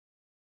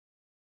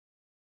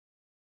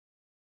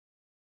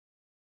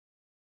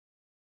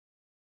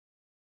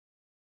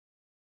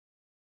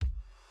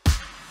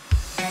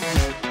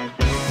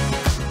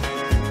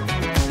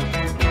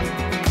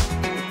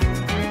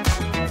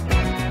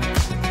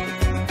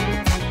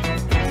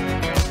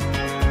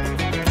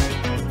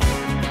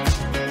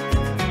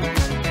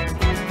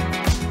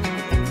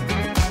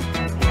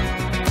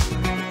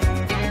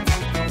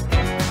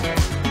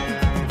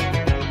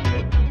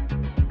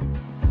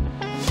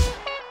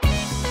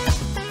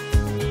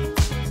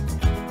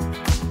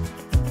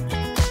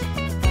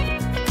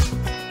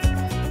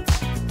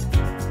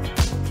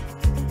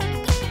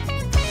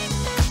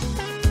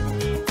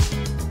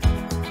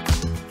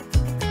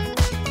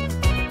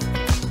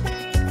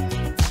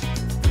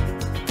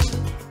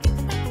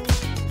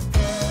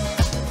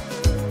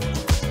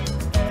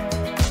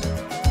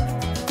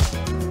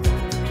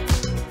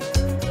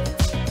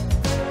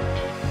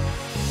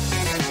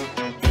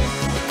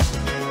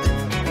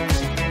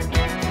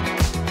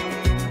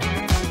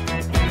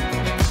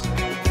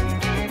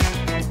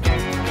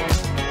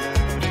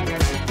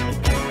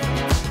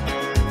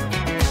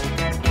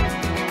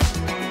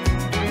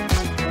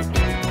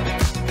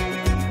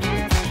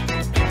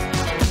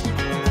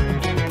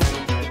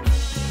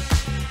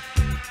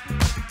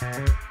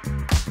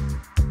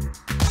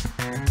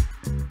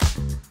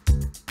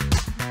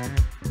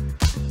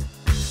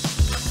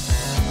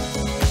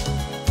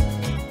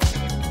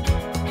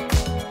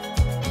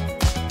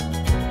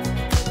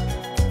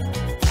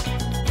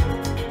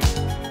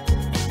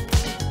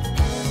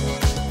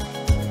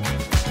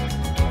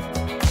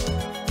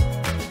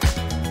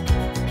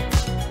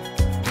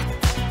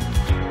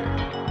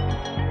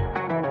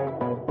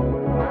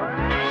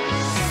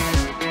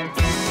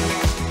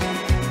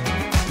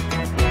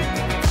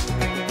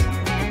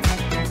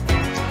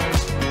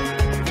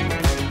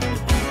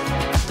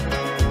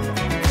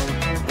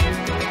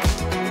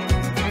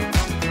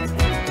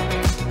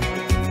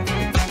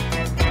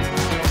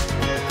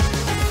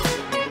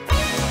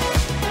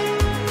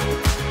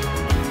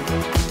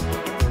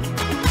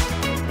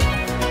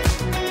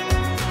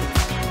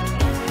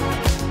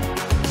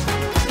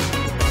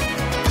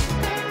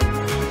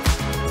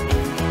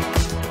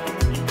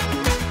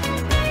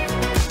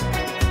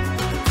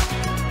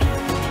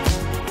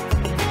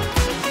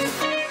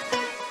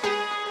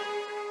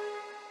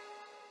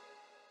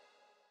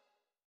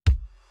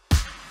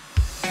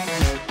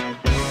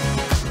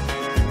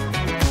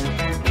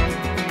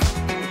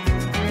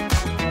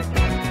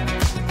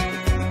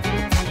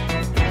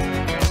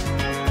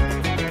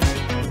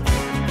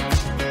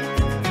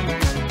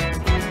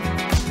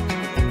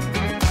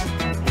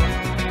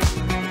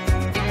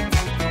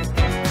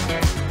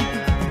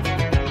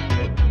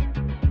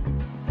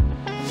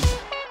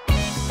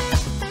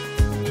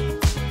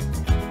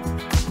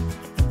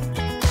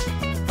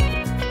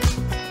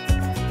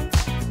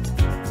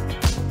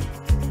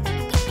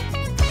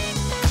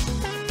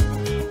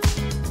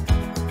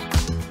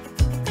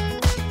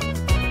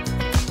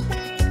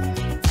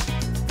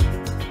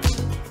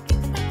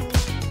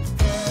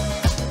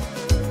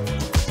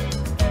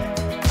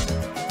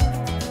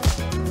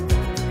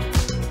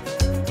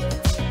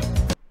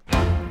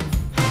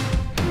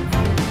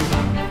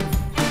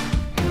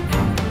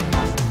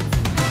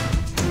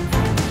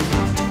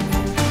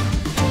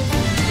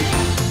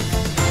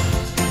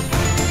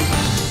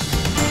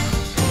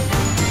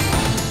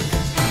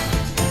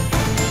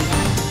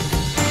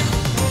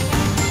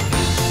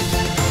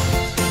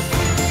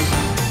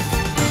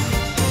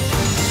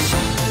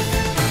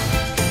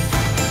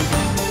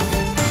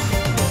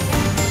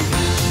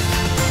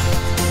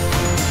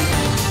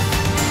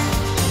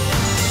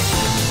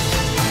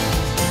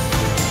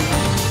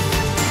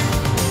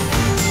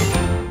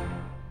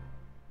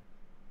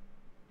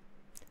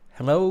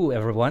Hello,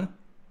 everyone.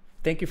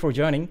 Thank you for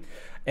joining,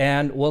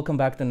 and welcome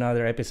back to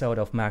another episode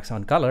of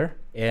Maxon Color.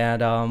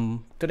 And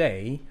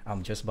today,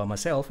 I'm just by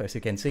myself, as you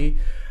can see,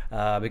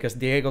 because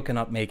Diego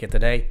cannot make it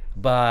today.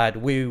 But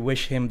we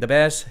wish him the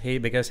best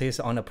because he's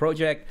on a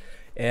project,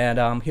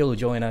 and he'll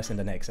join us in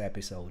the next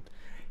episode.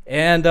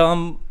 And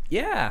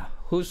yeah,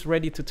 who's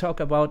ready to talk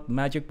about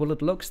Magic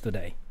Bullet looks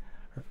today?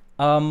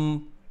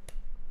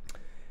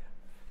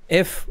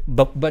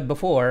 But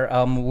before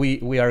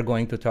we are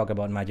going to talk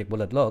about Magic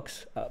Bullet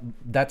looks,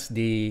 that's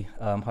the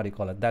how do you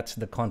call it? That's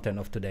the content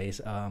of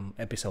today's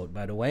episode.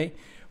 By the way,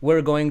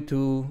 we're going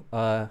to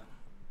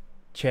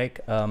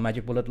check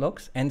Magic Bullet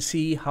looks and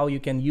see how you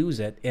can use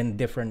it in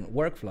different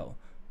workflow.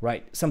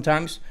 Right?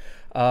 Sometimes,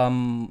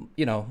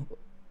 you know,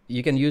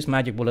 you can use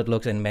Magic Bullet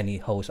looks in many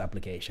host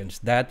applications.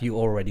 That you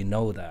already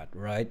know that,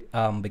 right?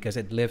 Because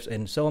it lives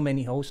in so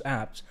many host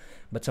apps.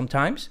 But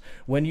sometimes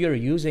when you're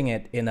using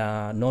it in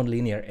a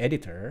nonlinear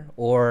editor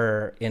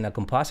or in a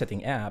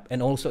compositing app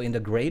and also in the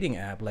grading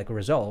app like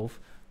Resolve,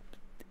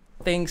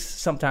 things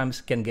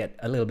sometimes can get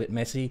a little bit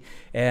messy,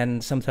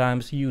 and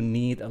sometimes you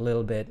need a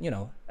little bit, you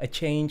know, a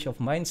change of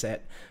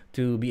mindset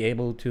to be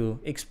able to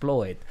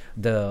exploit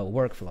the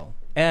workflow.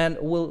 And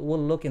we'll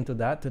look into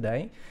that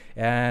today,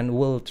 and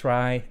we'll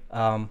try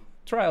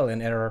trial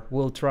and error.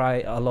 We'll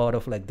try a lot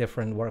of like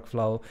different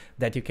workflow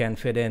that you can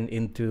fit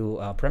into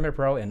Premiere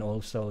Pro and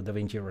also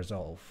DaVinci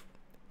Resolve.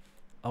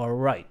 All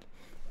right.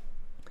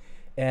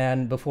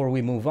 And before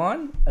we move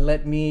on,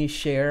 let me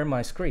share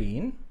my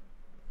screen.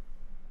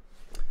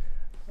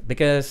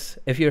 Because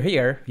if you're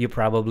here, you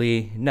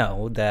probably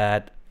know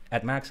that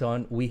at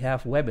Maxon, we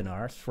have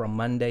webinars from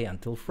Monday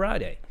until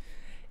Friday.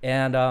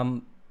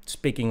 And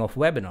speaking of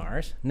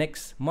webinars,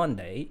 next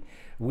Monday,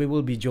 we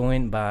will be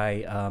joined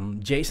by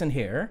Jason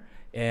here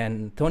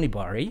and Tony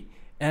Barry,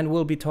 and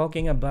we'll be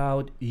talking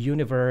about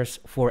Universe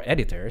for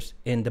editors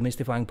in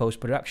demystifying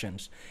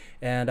post-productions.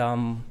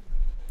 And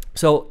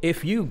so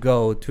if you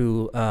go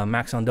to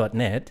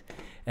maxon.net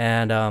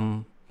and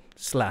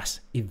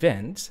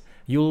 /events,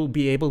 you'll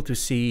be able to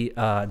see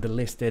the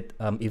listed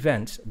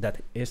events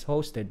that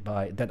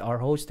are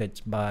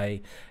hosted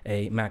by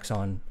a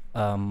Maxon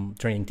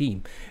training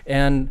team.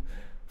 And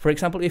for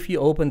example, if you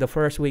open the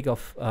first week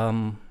of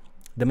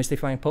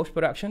demystifying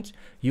post-productions,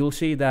 you'll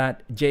see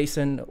that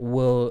Jason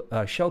will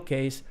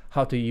showcase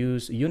how to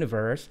use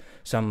Universe,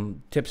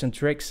 some tips and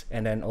tricks,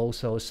 and then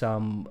also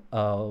some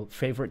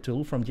favorite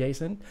tool from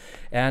Jason,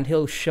 and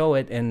he'll show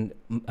it in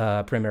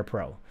Premiere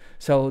Pro.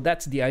 So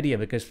that's the idea,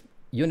 because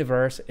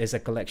Universe is a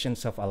collection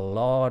of a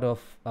lot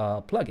of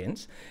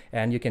plugins,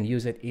 and you can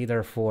use it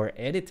either for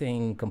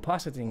editing,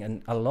 compositing,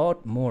 and a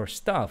lot more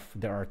stuff.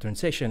 There are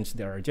transitions,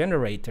 there are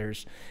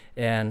generators,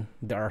 and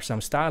there are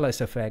some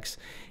stylized effects,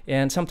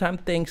 and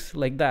sometimes things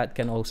like that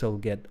can also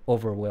get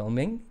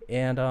overwhelming.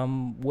 And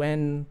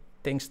when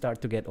things start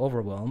to get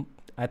overwhelmed,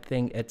 I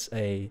think it's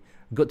a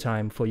good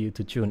time for you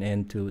to tune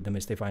in to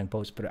Demystifying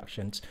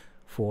Post-Productions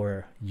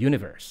for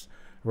Universe,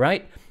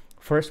 right?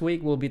 First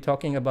week, we'll be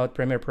talking about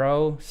Premiere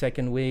Pro.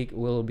 Second week,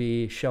 we'll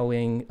be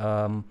showing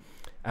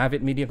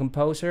Avid Media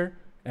Composer.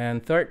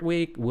 And third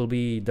week will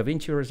be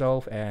DaVinci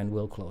Resolve, and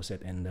we'll close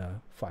it in the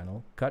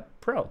Final Cut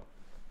Pro.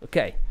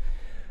 Okay,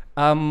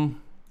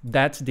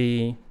 that's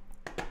the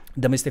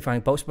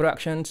Demystifying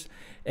Post-Productions.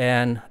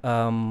 And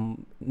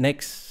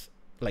next,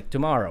 like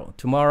tomorrow,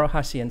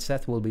 Hasi and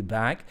Seth will be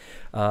back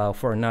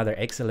for another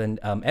excellent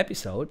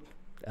episode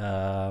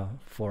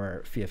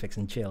for VFX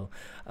and Chill.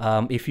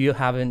 If you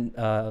haven't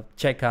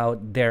checked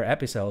out their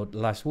episode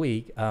last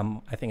week,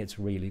 I think it's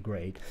really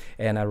great,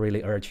 and I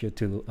really urge you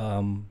to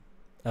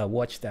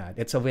watch that.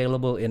 It's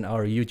available in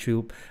our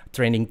YouTube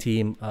training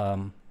team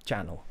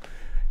channel.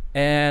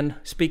 And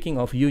speaking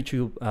of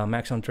YouTube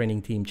Maxon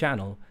training team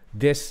channel,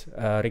 this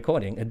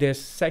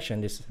this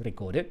session is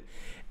recorded,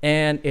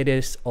 and it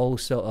is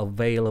also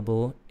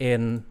available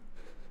in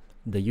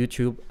the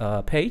YouTube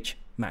page,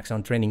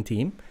 Maxon training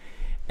team.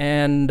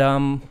 And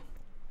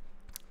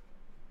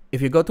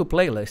if you go to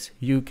playlist,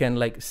 you can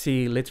like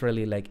see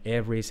literally like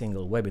every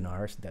single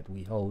webinars that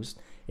we host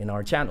in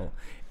our channel.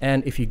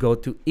 And if you go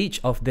to each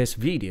of this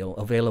video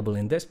available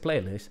in this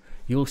playlist,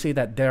 you'll see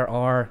that there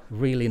are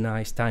really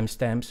nice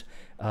timestamps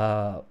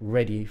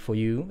ready for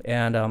you.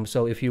 And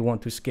so if you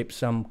want to skip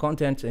some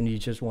content and you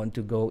just want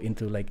to go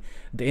into like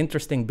the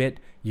interesting bit,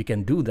 you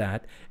can do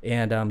that.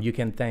 And you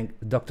can thank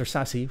Dr.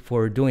 Sasi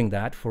for doing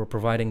that, for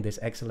providing this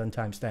excellent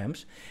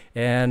timestamps.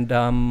 And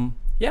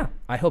yeah,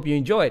 I hope you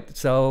enjoy it.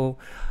 So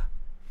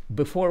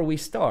before we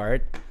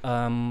start,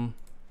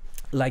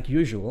 like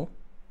usual,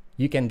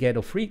 you can get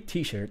a free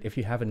t-shirt if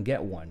you haven't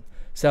get one.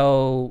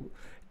 So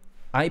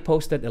I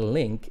posted a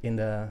link in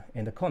the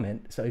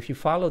comment. So if you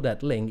follow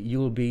that link,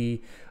 you'll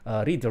be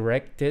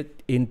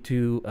redirected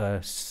into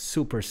a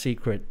super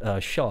secret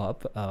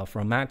shop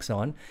from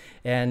Maxon,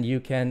 and you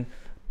can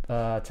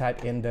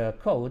type in the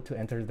code to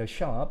enter the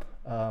shop.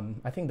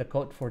 I think the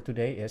code for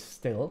today is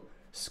still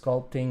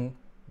Sculpting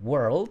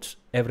Worlds,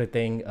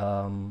 everything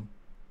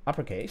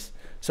uppercase.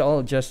 So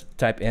I'll just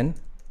type in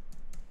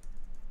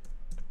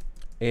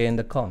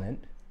the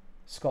comment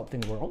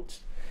Sculpting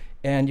Worlds,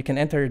 and you can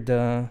enter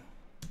the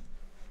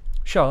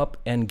shop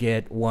and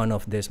get one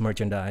of this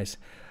merchandise,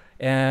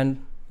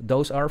 and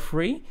those are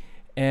free,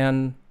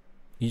 and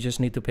you just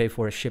need to pay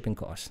for a shipping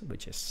cost,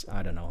 which is,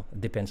 I don't know, it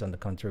depends on the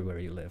country where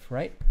you live,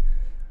 right?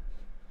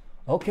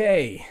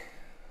 Okay,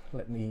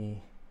 let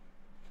me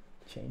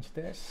change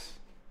this.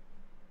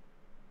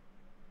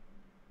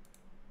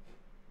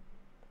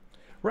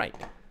 Right,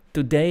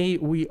 today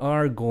we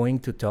are going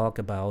to talk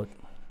about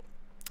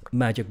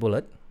Magic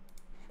Bullet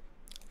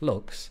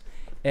looks,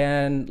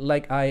 and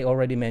like I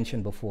already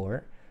mentioned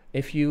before,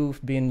 if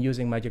you've been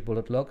using Magic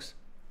Bullet looks,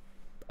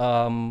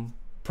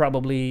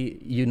 probably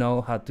you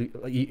know how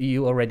to,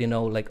 you already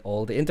know like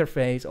all the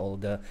interface, all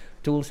the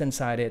tools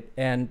inside it,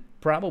 and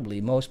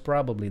most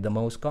probably the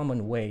most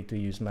common way to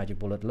use Magic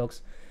Bullet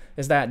looks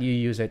is that you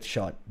use it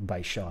shot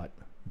by shot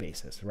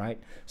basis, right?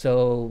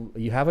 So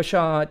you have a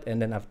shot,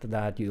 and then after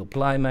that you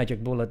apply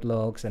Magic Bullet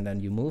looks, and then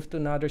you move to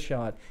another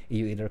shot.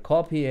 You either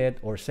copy it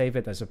or save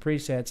it as a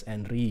presets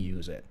and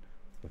reuse it.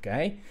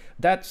 Okay,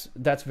 that's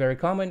very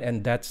common,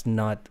 and that's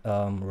not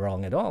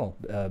wrong at all,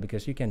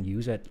 because you can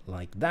use it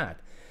like that.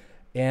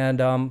 And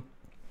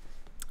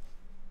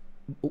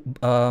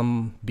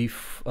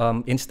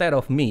instead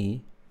of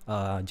me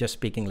just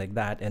speaking like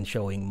that and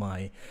showing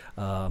my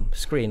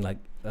screen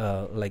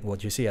like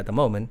what you see at the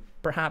moment,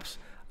 perhaps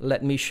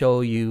let me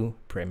show you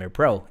Premiere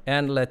Pro,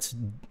 and let's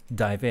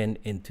dive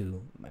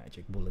into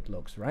Magic Bullet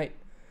looks, right?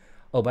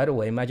 Oh, by the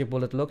way, Magic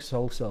Bullet looks is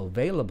also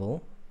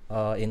available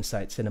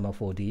inside Cinema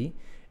 4D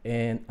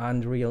and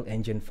Unreal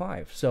Engine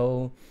 5.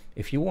 So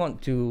if you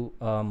want to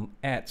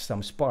add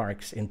some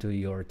sparks into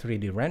your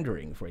 3D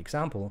rendering, for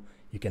example,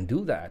 you can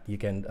do that. You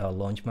can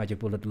launch Magic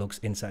Bullet looks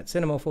inside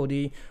Cinema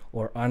 4D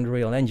or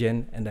Unreal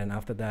Engine, and then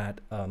after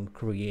that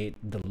create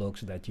the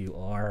looks that you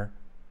are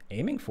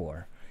aiming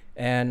for.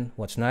 And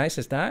what's nice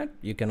is that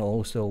you can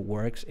also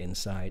work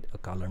inside a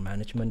color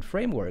management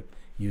framework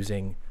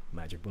using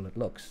Magic Bullet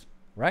looks,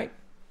 right?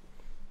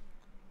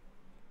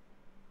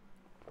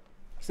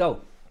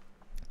 So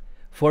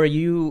for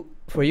you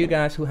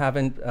guys who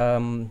haven't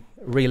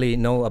really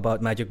know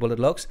about Magic Bullet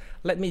looks,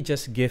 let me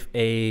just give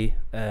a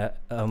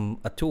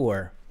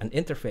tour, an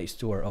interface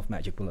tour of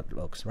Magic Bullet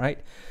looks, right?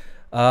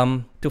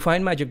 To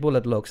find Magic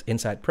Bullet looks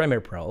inside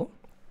Premiere Pro,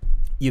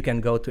 you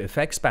can go to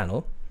Effects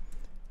panel,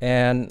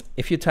 and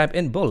if you type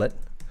in bullet,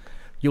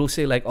 you'll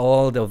see like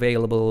all the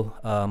available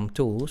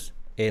tools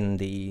in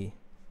the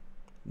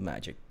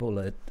Magic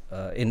Bullet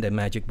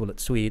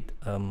suite.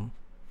 How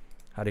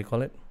do you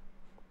call it?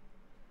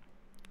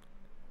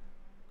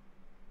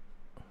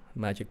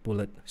 Magic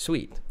Bullet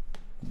suite.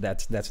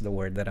 That's the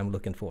word that I'm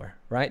looking for,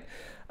 right?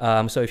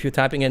 So if you're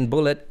typing in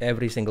bullet,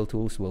 every single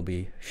tools will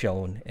be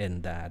shown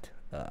in that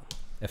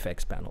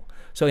effects panel.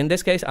 So in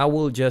this case, I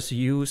will just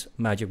use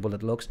Magic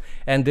Bullet looks,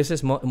 and this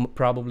is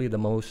probably the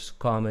most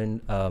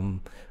common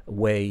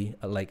way,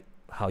 like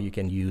how you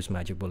can use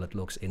Magic Bullet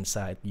looks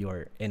inside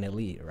your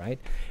NLE, right?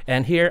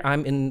 And here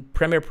I'm in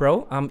Premiere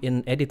Pro, I'm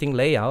in editing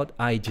layout.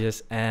 I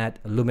just add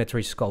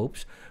Lumetri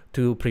scopes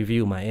to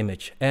preview my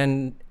image.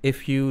 And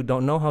if you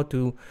don't know how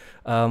to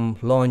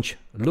launch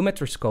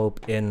Lumetri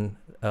scope in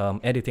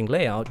editing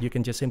layout, you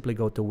can just simply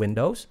go to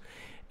Windows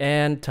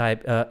and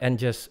type and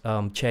just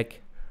check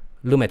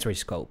Lumetri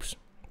scopes,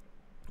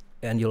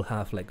 and you'll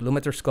have like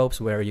Lumetri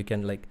scopes where you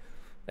can like,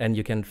 and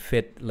you can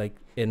fit like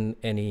in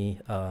any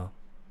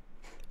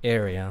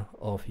area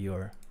of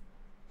your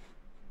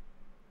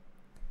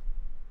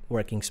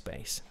working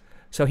space.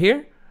 So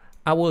here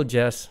I will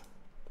just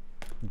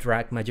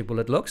drag Magic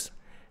Bullet looks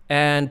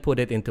and put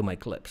it into my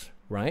clips,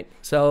 right?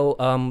 So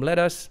let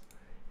us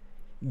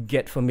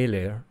get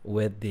familiar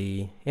with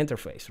the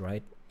interface,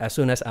 right? As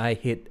soon as I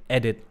hit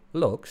edit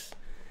looks,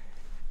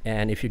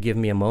 and if you give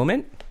me a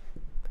moment,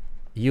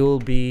 you'll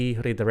be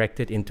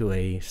redirected into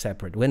a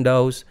separate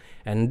windows,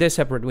 and this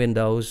separate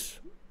windows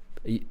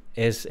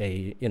is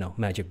a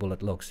Magic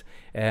Bullet looks,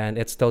 and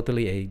it's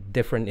totally a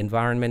different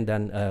environment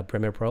than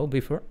Premiere Pro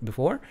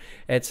before.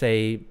 It's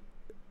a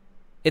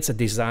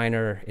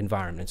designer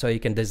environment, so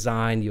you can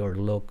design your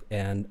look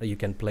and you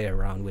can play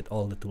around with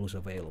all the tools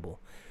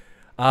available.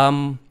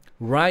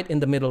 Right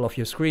in the middle of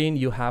your screen,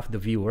 you have the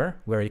viewer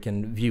where you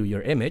can view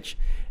your image,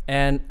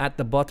 and at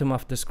the bottom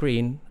of the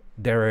screen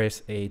there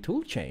is a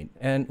tool chain,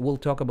 and we'll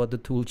talk about the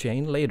tool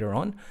chain later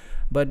on.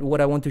 But what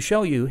I want to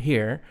show you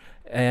here,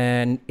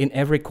 and in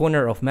every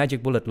corner of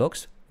Magic Bullet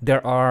looks,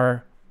 there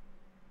are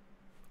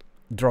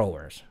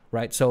drawers,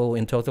 right? So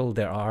in total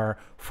there are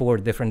 4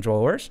 different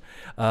drawers.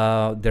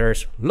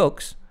 There's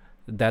looks,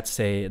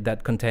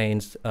 that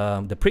contains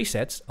the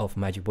presets of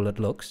Magic Bullet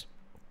looks,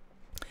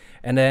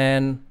 and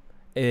then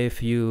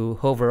if you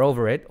hover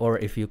over it or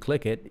if you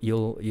click it,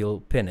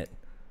 you'll pin it.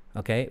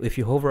 Okay, if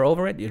you hover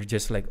over it, you're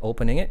just like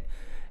opening it,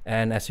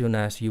 and as soon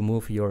as you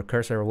move your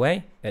cursor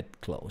away,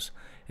 it closes.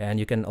 And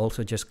you can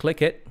also just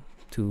click it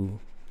to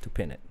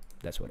pin it.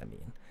 That's what I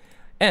mean.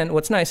 And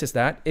what's nice is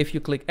that if you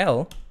click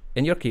L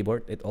in your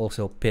keyboard, it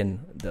also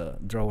pin the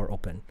drawer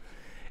open.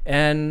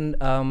 And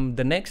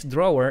the next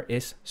drawer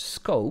is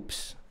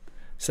scopes.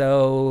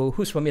 So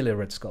who's familiar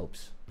with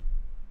scopes?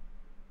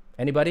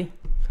 Anybody?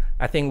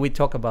 I think we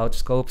talk about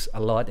scopes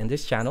a lot in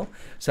this channel.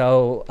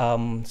 So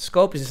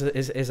scope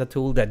is a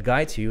tool that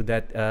guides you,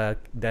 that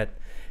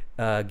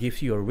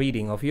gives you a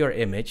reading of your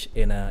image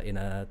in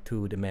a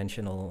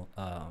two-dimensional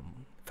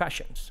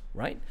fashions,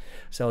 right?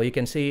 So you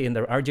can see in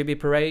the RGB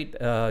parade,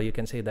 you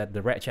can see that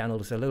the red channel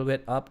is a little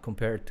bit up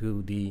compared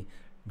to the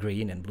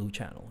green and blue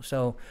channel.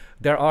 So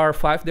there are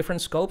 5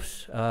 different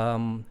scopes: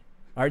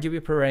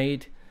 RGB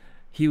parade,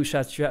 hue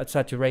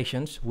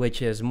saturations,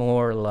 which is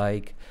more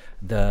like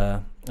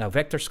the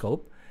vector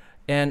scope.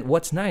 And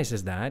what's nice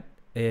is that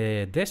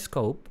this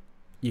scope,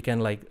 you can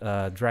like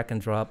drag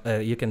and drop.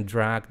 You can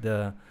drag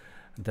the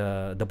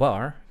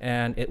bar,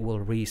 and it will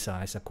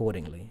resize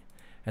accordingly.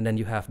 And then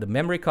you have the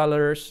memory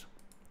colors,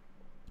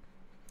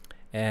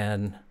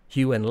 and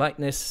hue and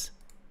lightness,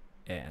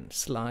 and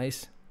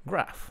slice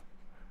graph,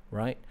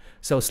 right?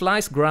 So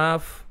slice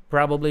graph,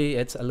 probably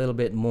it's a little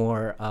bit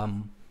more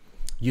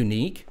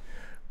unique.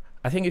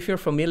 I think if you're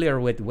familiar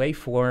with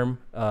waveform,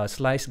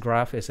 slice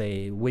graph is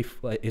a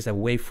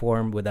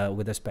waveform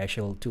with a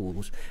special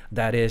tools.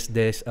 That is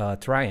this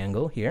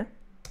triangle here.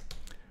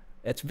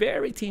 It's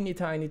very teeny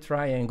tiny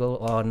triangle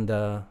on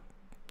the.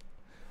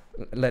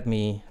 Let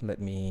me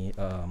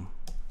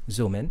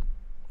zoom in.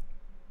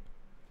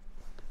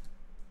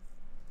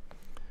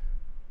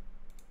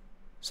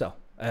 So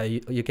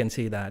you can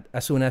see that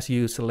as soon as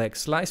you select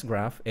slice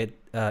graph,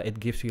 it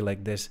gives you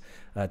like this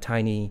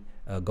tiny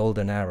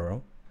golden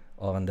arrow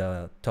on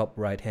the top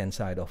right hand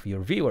side of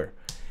your viewer.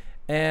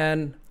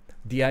 And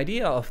the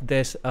idea of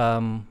this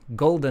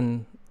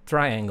golden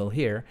triangle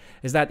here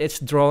is that it's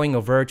drawing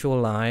a virtual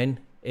line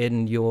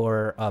in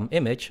your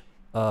image,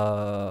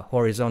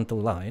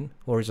 horizontal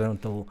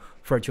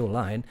virtual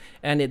line,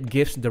 and it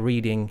gives the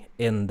reading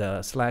in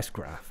the slice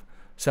graph.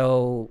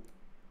 So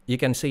you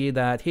can see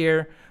that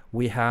here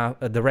we have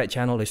the red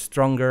channel is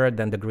stronger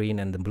than the green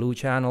and the blue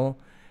channel,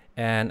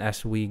 and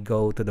as we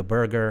go to the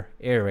burger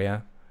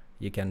area,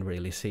 you can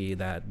really see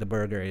that the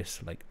burger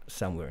is like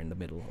somewhere in the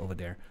middle over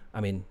there.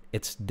 I mean,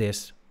 it's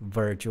this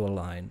virtual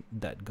line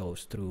that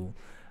goes through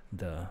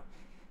the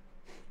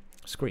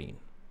screen,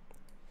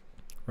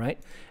 right?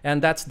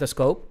 And that's the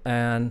scope.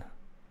 And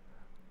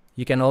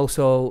you can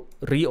also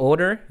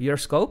reorder your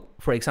scope.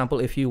 For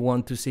example, if you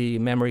want to see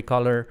memory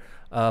color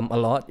a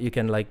lot, you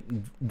can like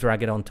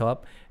drag it on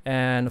top.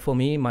 And for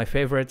me, my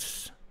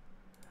favorites,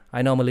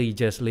 I normally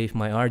just leave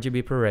my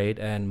RGB parade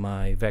and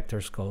my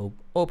vector scope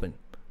open.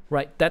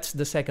 Right, that's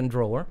the second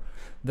drawer.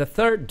 The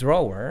third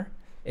drawer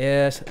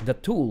is the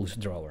tools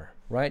drawer,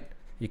 right?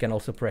 You can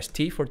also press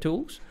T for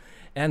tools.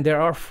 And there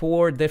are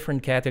 4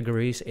 different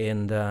categories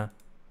in the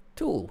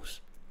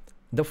tools.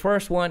 The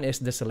first one is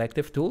the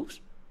selective tools.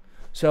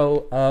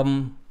 So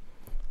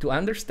to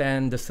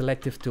understand the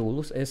selective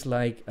tools is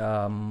like,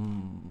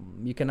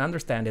 you can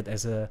understand it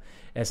as a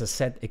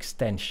set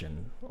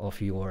extension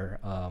of your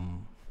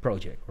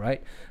project,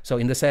 right? So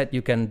in the set,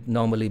 you can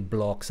normally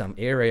block some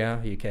area,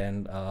 you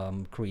can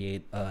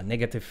create a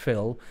negative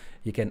fill,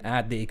 you can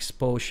add the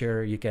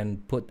exposure, you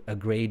can put a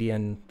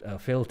gradient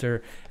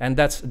filter, and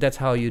that's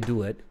how you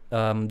do it.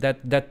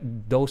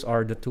 Those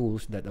are the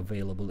tools that are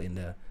available in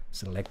the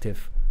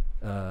selective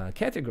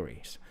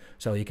categories.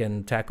 So you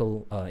can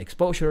tackle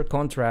exposure,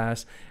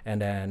 contrast, and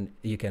then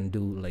you can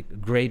do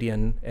like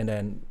gradient, and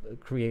then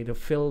create a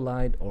fill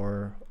light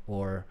or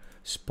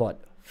spot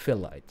fill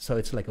light. So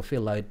it's like a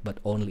fill light, but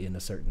only in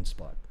a certain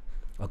spot.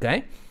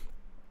 Okay.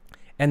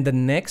 And the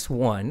next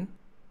one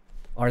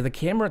are the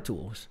camera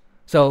tools.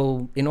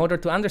 So in order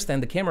to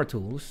understand the camera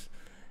tools,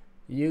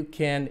 you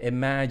can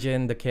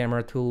imagine the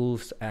camera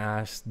tools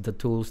as the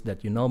tools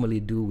that you normally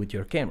do with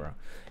your camera,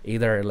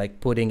 either like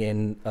putting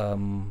in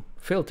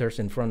filters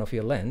in front of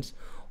your lens,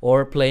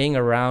 or playing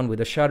around with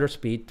the shutter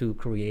speed to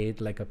create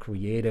like a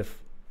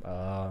creative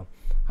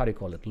how do you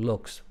call it,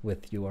 looks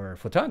with your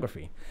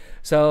photography.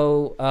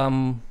 So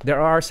there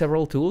are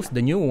several tools.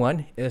 The new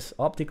one is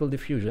optical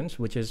diffusions,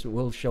 which is,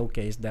 we'll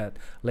showcase that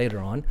later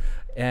on.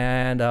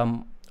 And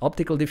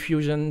optical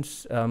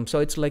diffusions, so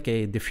it's like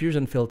a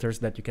diffusion filters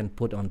that you can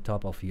put on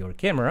top of your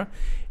camera.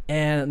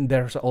 And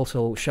there's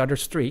also shutter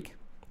streak.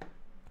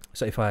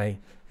 So if I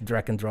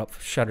drag and drop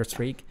shutter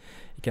streak,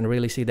 you can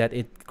really see that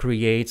it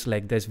creates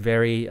like this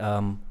very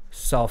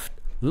soft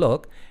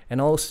look,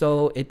 and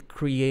also it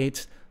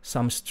creates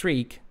some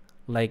streak,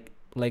 like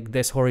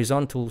this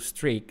horizontal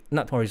streak,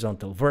 not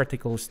horizontal,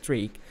 vertical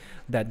streak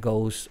that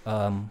goes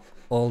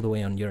all the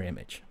way on your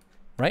image,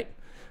 right?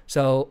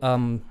 So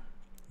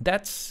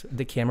that's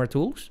the camera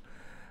tools.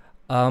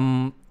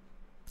 The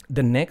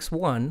next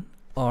one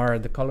are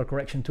the color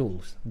correction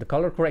tools. The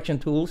color correction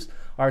tools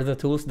are the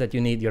tools that you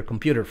need your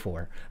computer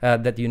for,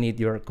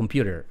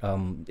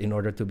 in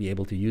order to be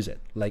able to use it.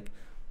 Like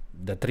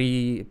the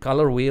 3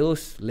 color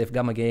wheels, lift,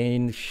 gamma,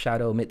 gain,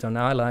 shadow, midtone,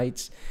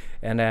 highlights,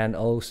 and then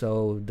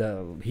also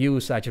the hue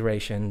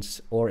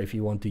saturations, or if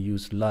you want to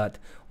use LUT,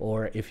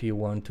 or if you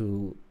want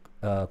to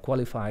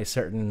qualify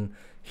certain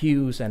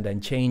hues and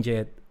then change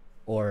it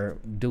or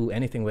do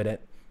anything with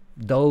it.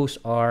 Those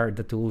are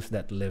the tools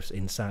that lives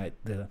inside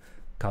the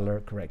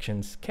color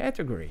corrections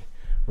category,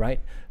 right?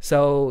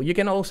 So you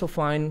can also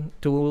find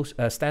tools,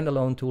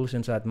 standalone tools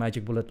inside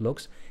Magic Bullet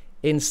Looks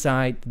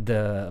inside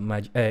the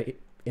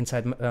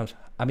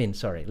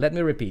let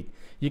me repeat.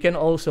 You can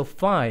also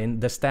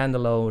find the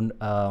standalone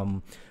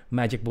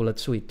Magic Bullet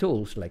Suite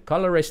tools like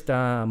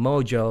Colorista,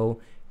 Mojo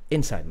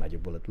inside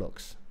Magic Bullet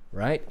Looks,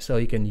 right? So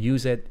you can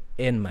use it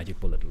in Magic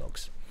Bullet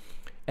Looks.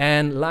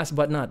 And last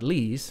but not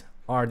least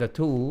are the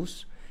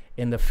tools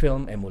in the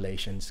film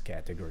emulations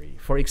category.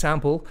 For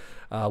example,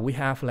 we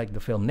have like the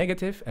film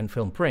negative and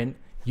film print.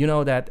 You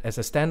know that as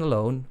a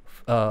standalone,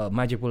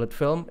 Magic Bullet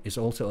Film is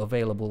also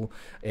available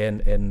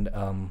in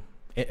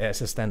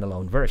as a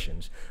standalone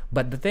versions.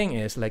 But the thing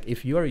is, like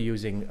if you're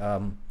using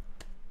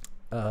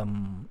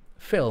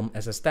film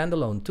as a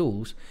standalone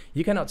tools,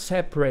 you cannot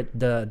separate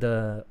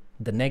the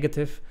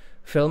negative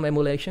film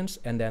emulations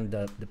and then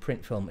the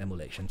print film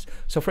emulations.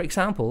 So for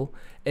example,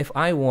 if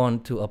I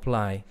want to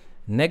apply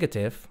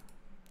negative,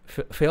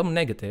 film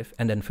negative,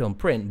 and then film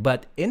print,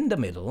 but in the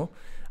middle,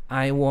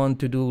 I want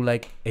to do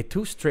like a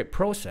 2-strip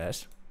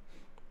process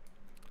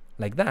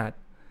like that,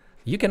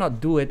 you cannot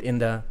do it in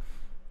the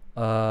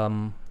how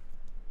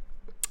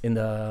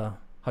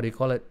do you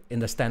call it, in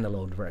the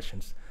standalone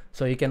versions.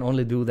 So you can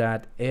only do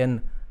that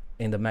in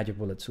the Magic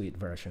Bullet Suite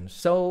versions.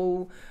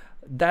 So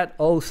that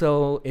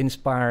also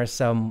inspires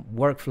some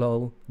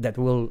workflow that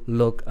we'll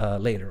look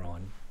later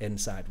on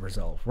inside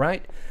Resolve,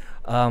 right?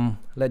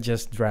 Let's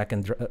just drag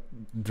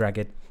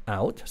it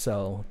out,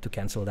 so to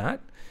cancel that.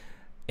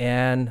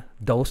 And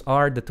those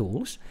are the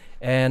tools.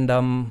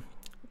 And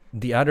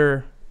the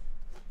other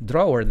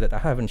drawer that I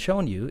haven't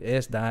shown you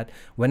is that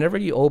whenever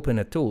you open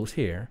a tools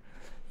here,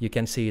 you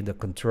can see the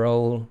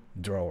control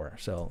drawer.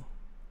 So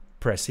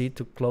press C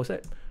to close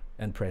it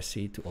and press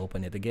C to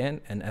open it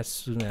again. And as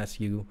soon as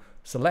you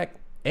select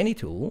any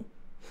tool,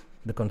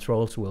 the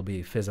controls will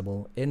be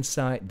visible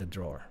inside the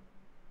drawer.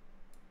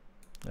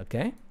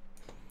 Okay,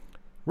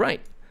 right.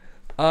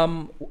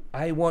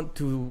 I want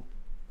to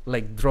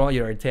like draw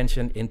your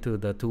attention into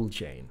the tool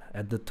chain.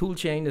 And the tool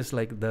chain is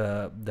like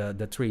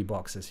the 3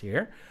 boxes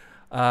here.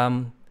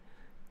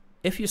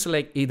 If you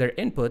select either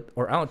input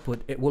or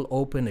output, it will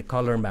open a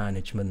color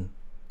management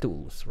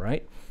tools,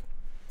 right?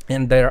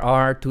 And there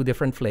are 2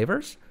 different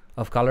flavors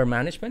of color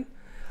management.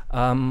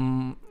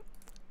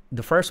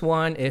 The first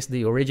one is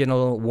the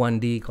original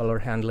 1D color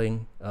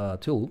handling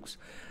tools.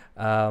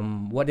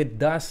 What it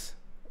does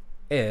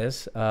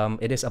is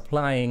it is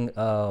applying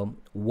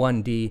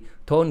 1D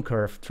tone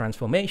curve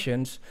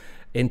transformations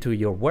into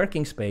your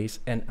working space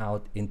and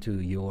out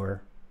into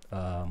your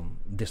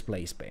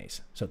display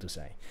space, so to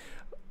say.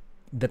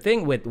 The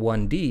thing with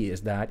 1D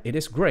is that it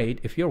is great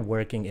if you're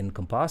working in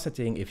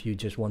compositing, if you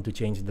just want to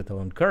change the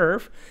tone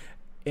curve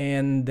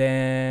and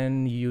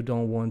then you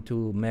don't want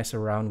to mess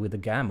around with the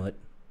gamut.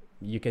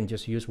 You can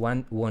just use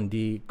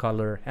 1D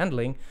color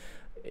handling.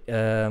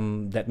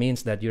 That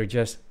means that you're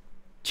just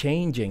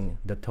changing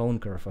the tone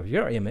curve of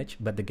your image,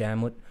 but the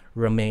gamut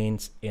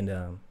remains in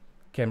the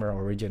camera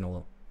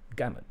original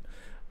gamut.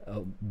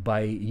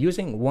 By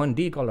using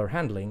 1D color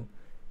handling,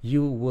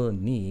 you will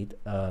need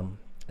a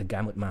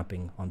gamut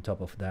mapping on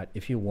top of that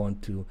if you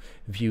want to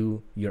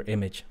view your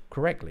image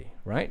correctly,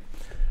 right?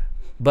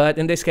 But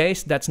in this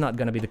case, that's not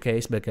going to be the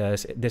case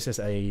because this is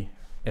a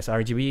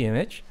sRGB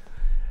image.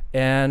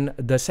 And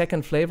the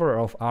second flavor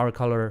of our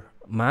color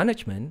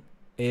management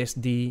is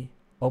the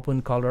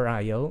Open Color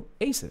IO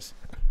ACES,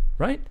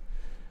 right?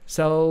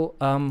 So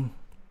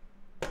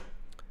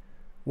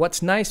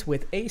what's nice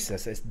with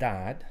ACES is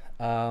that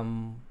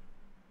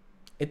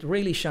it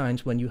really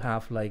shines when you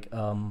have like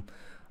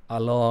a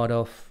lot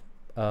of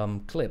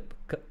clip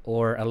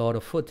or a lot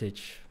of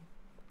footage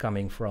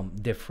coming from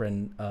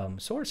different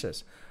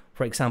sources.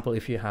 For example,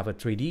 if you have a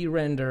 3D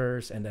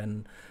renders and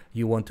then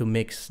you want to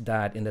mix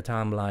that in the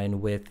timeline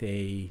with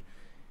a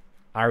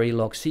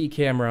RE-Log-C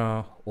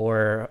camera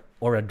or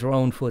a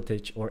drone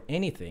footage or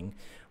anything,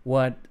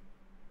 what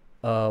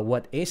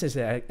ACES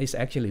is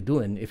actually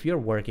doing, if you're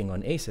working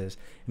on ACES,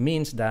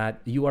 means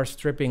that you are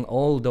stripping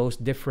all those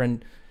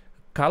different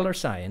color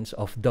science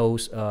of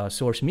those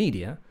source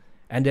media,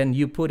 and then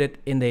you put it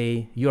in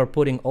you're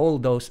putting all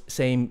those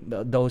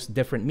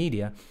different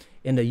media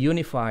in the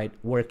unified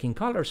working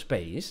color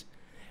space.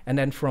 And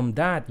then from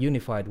that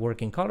unified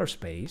working color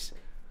space,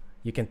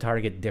 you can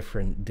target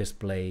different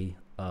display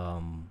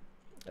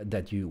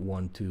that you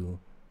want to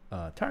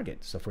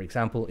target. So for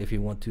example, if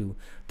you want to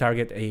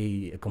target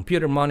a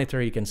computer monitor,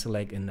 you can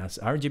select in as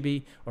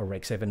RGB or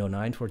Rec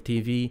 709 for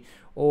TV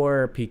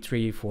or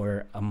P3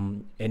 for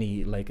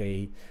any like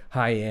a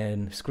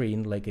high-end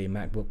screen like a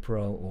MacBook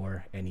Pro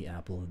or any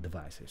Apple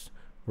devices,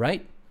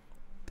 right?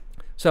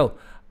 So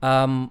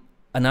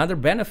another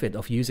benefit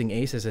of using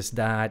ACES is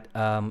that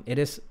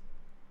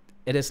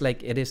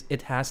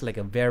it has like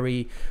a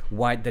very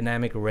wide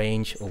dynamic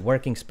range of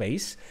working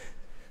space.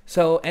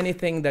 So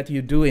anything that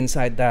you do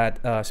inside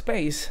that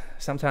space,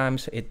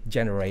 sometimes it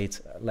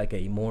generates like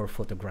a more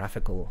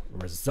photographical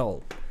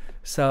result.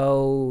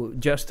 So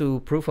just to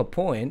prove a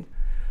point,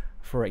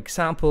 for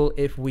example,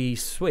 if we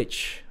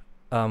switch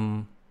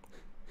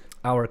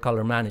our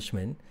color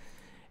management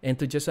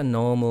into just a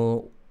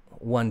normal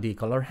 1D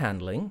color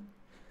handling.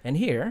 And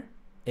here,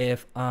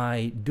 if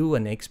I do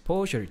an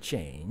exposure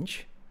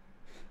change,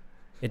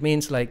 it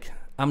means like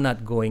I'm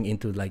not going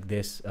into like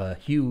this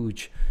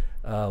huge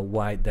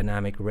wide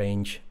dynamic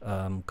range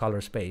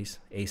color space,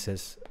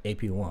 ACES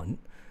AP1.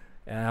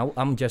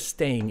 I'm just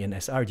staying in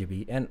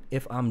sRGB. And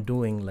if I'm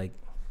doing like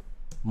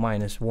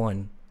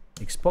 -1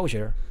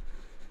 exposure,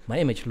 my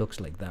image looks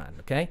like that,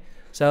 okay?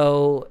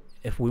 So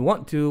if we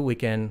want to, we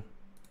can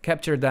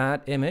capture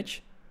that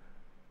image.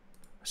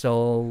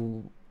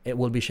 So it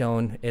will be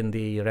shown in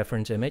the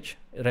reference image,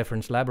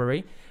 reference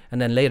library,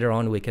 and then later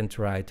on we can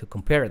try to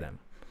compare them.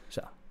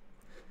 So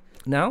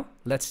now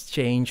let's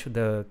change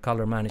the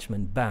color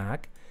management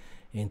back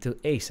into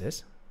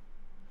ACES.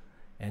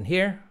 And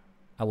here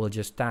I will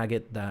just tag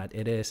it that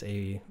it is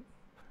a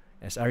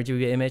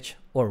sRGB image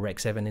or Rec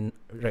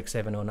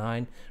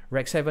 709.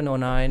 Rec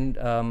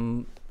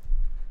 709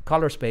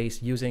 color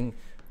space using,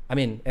 I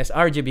mean,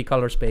 sRGB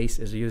color space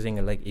is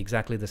using like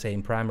exactly the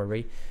same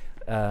primary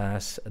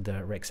as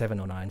the Rec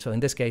 709. So in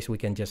this case, we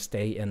can just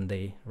stay in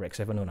the Rec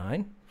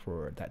 709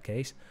 for that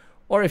case.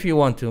 Or if you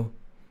want to,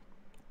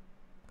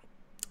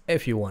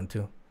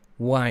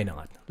 why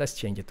not? Let's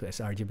change it to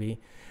sRGB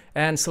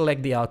and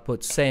select the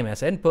output same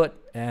as input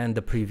and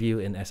the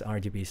preview in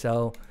sRGB.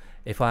 So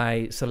if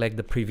I select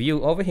the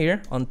preview over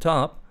here on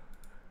top,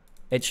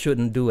 it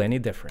shouldn't do any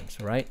difference,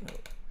 right?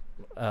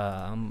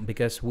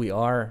 Because we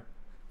are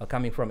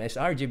coming from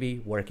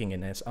sRGB, working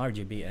in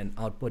sRGB, and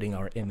outputting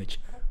our image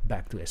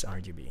back to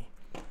sRGB.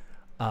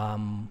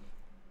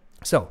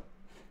 So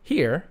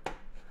here,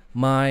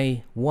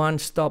 my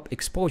one-stop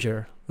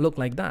exposure look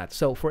like that.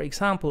 So for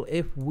example,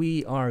 if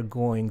we are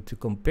going to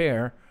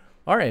compare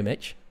our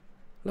image,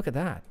 look at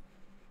that.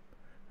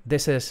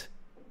 This is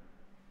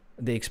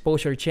the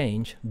exposure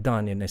change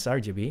done in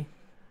sRGB,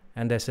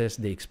 and this is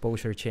the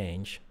exposure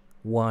change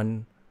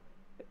 -1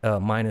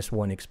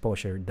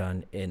 exposure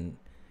done in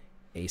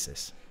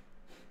ACES.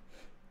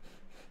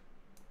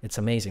 It's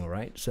amazing,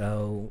 right?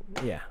 So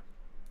yeah,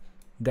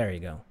 there you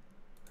go.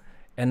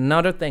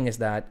 Another thing is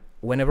that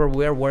whenever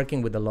we're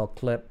working with the log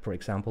clip, for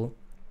example,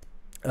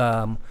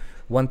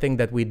 one thing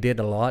that we did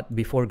a lot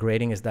before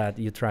grading is that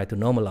you try to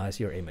normalize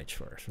your image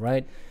first,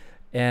 right?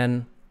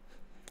 And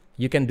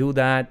you can do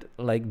that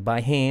like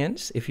by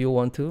hands if you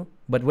want to,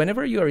 but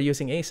whenever you are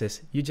using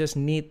ACES, you just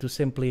need to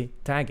simply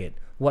tag it,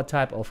 what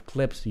type of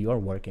clips you are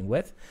working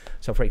with.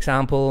 So for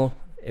example,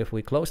 if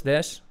we close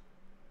this,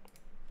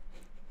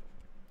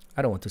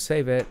 I don't want to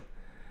save it.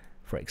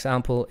 For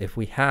example, if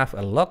we have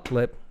a log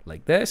clip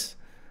like this,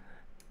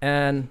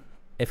 and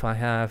if I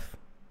have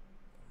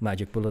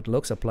Magic Bullet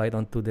Looks applied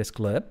onto this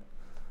clip,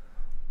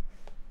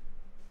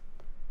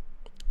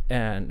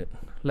 and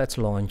let's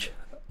launch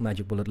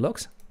Magic Bullet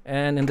Looks,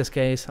 and in this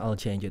case I'll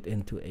change it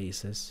into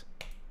ACES.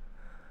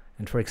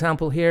 And for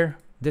example here,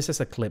 this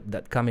is a clip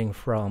that coming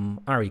from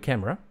ARRI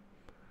camera,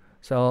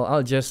 so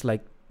I'll just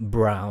like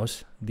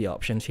browse the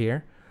options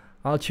here.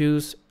 I'll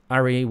choose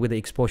ARRI with the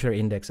exposure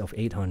index of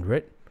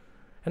 800,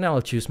 and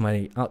I'll choose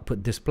my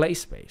output display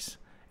space,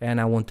 and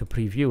I want to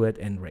preview it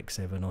in Rec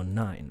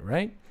 709,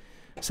 right?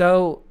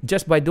 So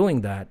just by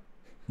doing that,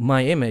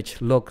 my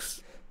image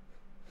looks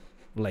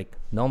like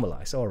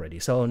normalized already.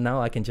 So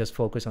now I can just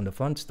focus on the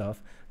fun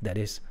stuff, that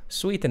is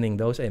sweetening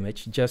those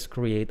images, just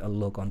create a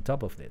look on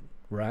top of it,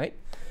 right?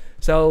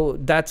 So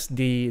that's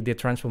the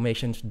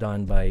transformations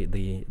done by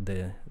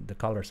the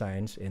color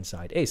science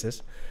inside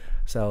ACES.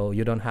 So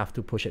you don't have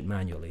to push it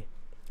manually,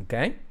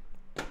 okay?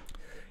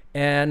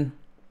 And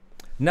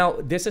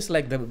now this is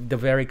like the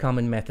very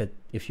common method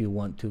if you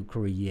want to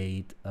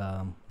create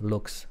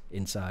looks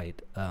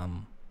inside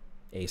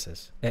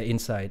ACES,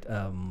 inside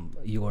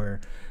your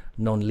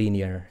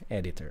non-linear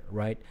editor,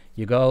 right?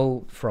 You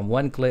go from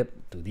one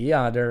clip to the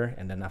other,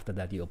 and then after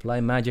that you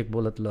apply Magic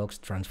Bullet Looks,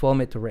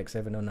 transform it to Rec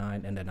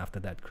 709, and then after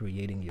that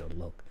creating your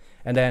look.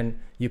 And then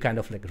you kind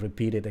of like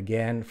repeat it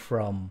again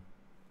from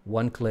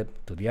one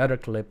clip to the other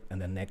clip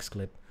and the next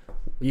clip.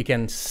 You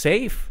can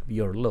save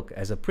your look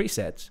as a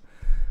preset,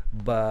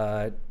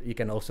 but you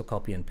can also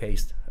copy and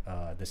paste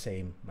the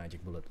same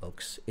Magic Bullet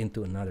Looks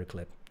into another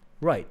clip,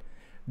 right?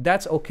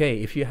 That's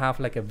okay if you have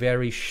like a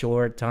very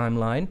short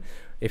timeline.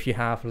 If you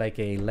have like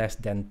a less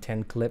than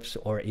 10 clips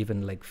or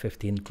even like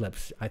 15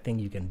 clips, I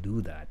think you can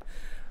do that.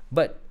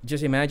 But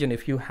just imagine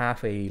if you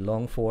have a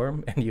long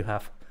form and you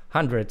have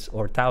hundreds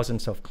or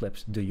thousands of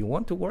clips. Do you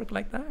want to work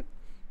like that?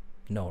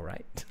 No,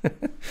 right?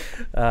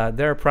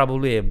 There are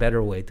probably a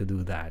better way to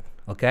do that,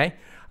 okay?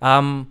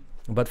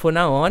 But for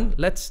now on,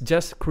 let's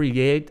just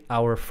create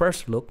our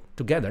first look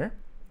together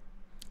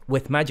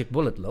with Magic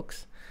Bullet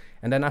Looks.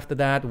 And then after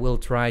that, we'll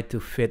try to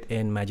fit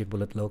in Magic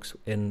Bullet Looks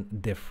in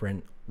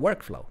different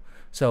workflow.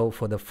 So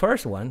for the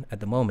first one, at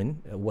the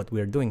moment, what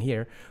we're doing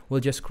here, we'll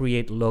just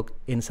create look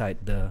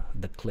inside the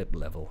clip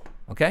level,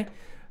 okay?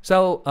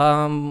 So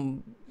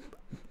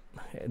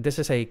this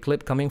is a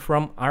clip coming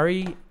from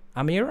ARRI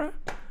Amira.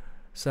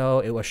 So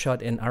it was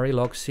shot in ARRI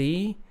Log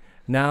C.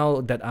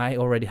 Now that I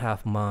already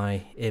have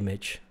my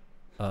image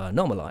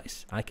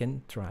normalized, I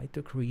can try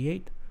to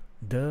create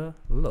the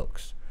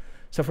looks.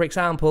 So for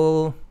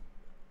example,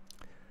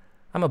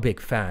 I'm a big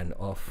fan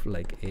of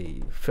like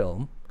a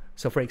film.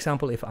 So for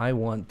example, if I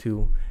want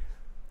to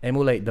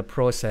emulate the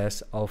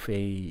process of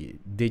a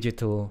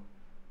digital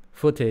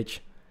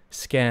footage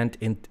scanned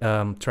in,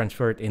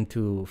 transferred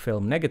into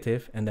film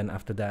negative, and then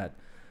after that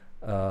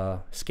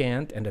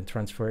scanned and then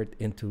transferred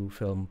into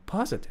film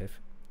positive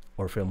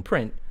or film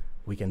print,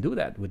 we can do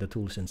that with the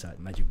tools inside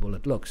Magic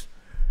Bullet Looks.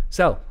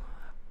 So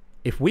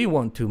if we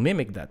want to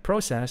mimic that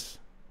process,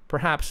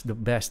 perhaps the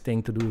best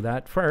thing to do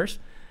that first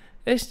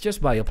is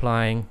just by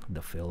applying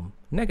the film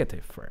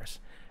negative first.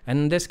 And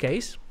in this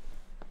case,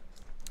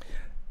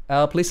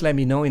 please let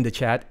me know in the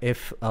chat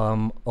if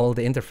all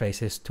the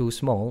interface is too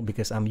small,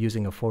 because I'm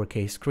using a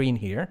 4K screen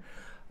here.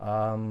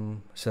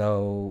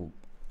 So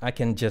I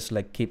can just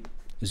like keep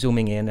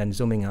zooming in and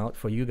zooming out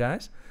for you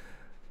guys,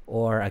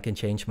 or I can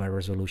change my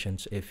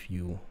resolutions if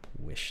you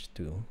wish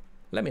to.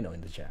 Let me know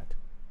in the chat.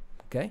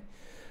 Okay.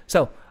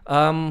 So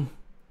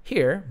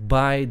here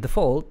by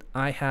default,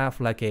 I have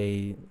like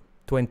a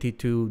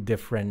 22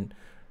 different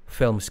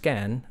film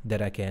scan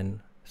that I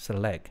can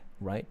select,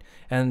 right?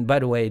 And by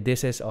the way,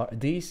 this is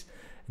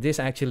this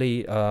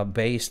actually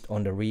based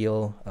on the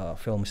real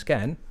film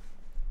scan,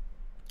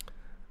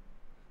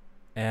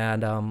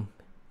 and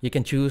you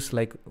can choose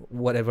like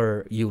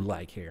whatever you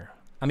like here.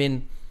 I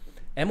mean,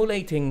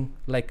 emulating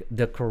like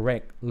the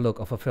correct look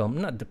of a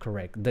film, not the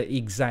correct, the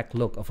exact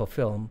look of a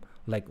film,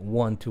 like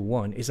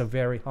one-to-one, is a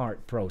very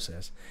hard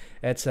process.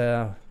 It's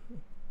a,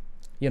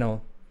 you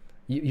know,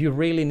 you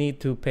really need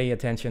to pay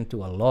attention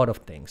to a lot of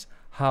things: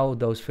 how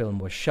those film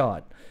was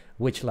shot,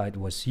 which light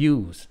was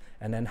used,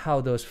 and then how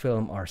those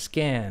film are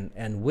scanned,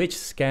 and which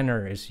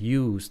scanner is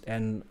used,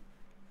 and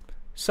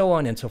so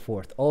on and so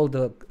forth. All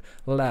the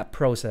lab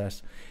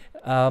process.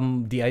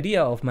 The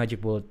idea of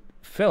Magic Bullet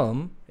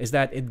film is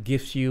that it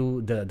gives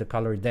you the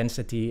color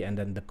density and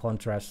then the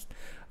contrast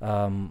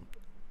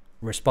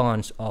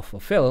response of a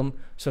film,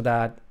 so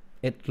that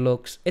it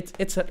looks,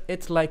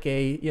 it's like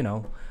a, you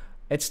know,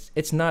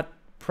 it's not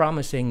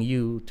promising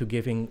you to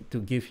give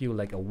you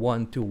like a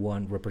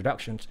one-to-one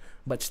reproductions,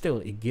 but still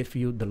it gives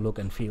you the look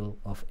and feel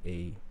of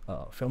a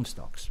film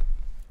stocks,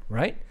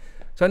 right?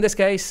 So in this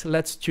case,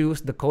 let's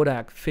choose the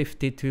Kodak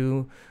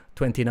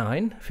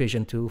 5229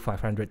 Vision 2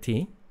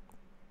 500T.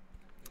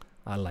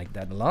 I like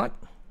that a lot.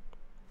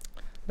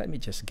 Let me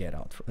just get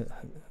out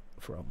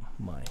from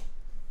my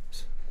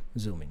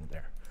zooming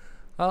there.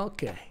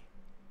 Okay.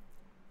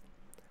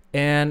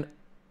 And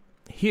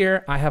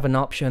here I have an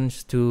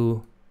options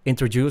to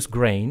introduce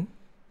grain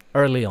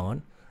early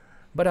on,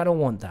 but I don't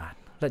want that.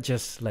 Let's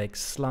just like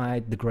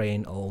slide the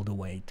grain all the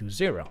way to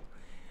 0.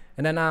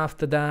 And then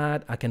after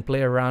that, I can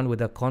play around with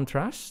the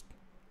contrast.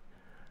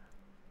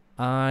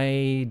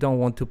 I don't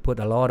want to put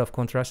a lot of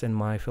contrast in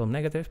my film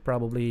negative.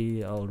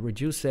 Probably I'll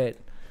reduce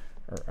it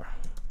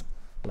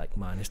like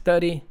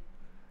 -30.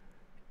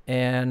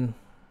 And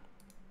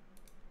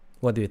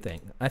what do you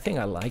think? I think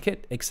I like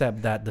it,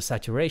 except that the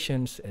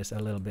saturations is a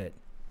little bit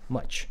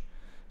much.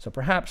 So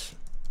perhaps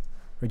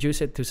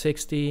reduce it to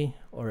 60,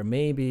 or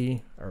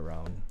maybe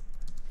around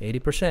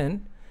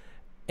 80%,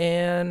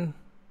 and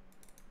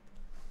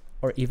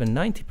or even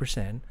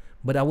 90%,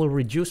 but I will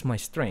reduce my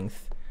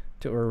strength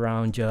to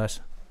around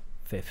just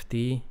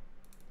 50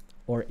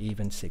 or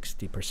even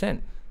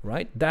 60%,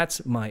 right?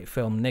 That's my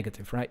film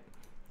negative, right?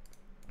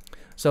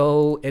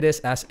 So it is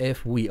as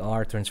if we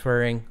are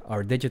transferring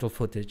our digital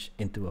footage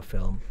into a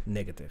film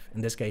negative,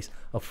 in this case,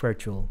 a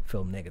virtual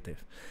film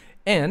negative.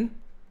 And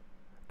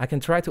I can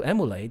try to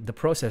emulate the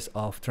process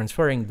of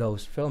transferring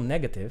those film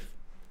negative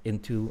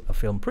into a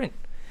film print.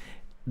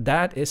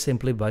 That is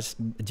simply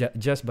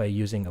just by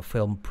using a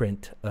film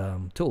print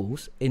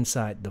tools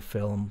inside the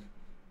film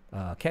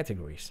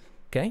categories,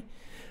 okay?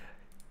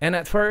 And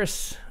at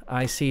first,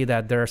 I see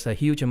that there's a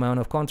huge amount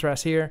of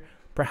contrast here.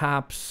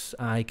 Perhaps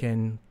I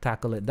can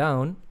tackle it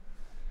down,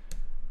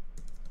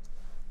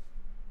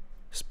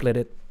 split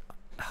it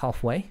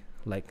halfway,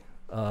 like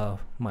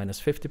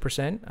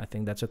 -50%. I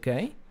think that's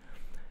okay.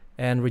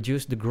 And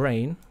reduce the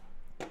grain.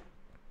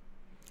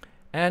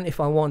 And if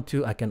I want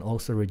to, I can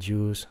also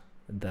reduce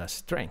the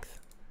strength,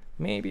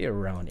 maybe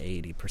around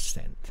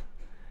 80%.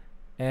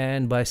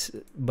 And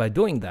by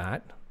doing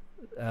that,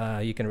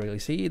 you can really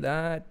see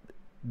that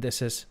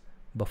this is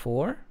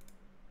before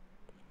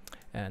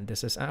and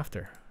this is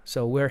after.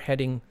 So we're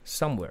heading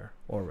somewhere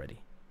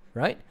already,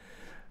 right?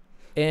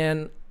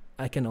 And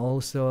I can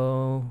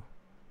also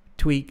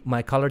tweak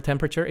my color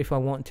temperature if I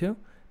want to.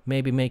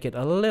 Maybe make it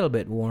a little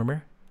bit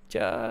warmer,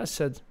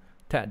 just a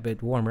tad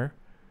bit warmer,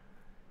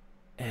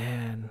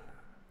 and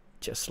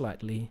just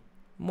slightly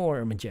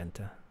more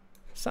magenta,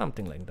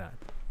 something like that.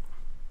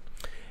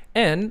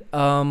 And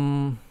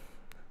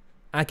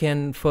I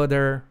can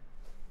further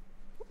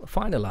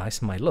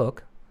finalize my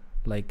look,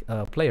 like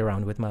play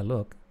around with my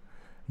look,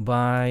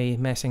 by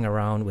messing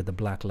around with the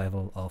black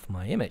level of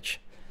my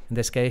image. In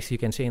this case, you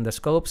can see in the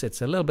scopes,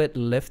 it's a little bit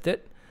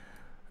lifted.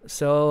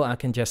 So I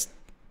can just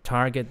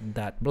target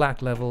that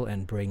black level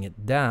and bring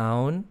it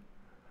down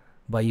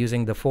by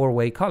using the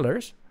 4-way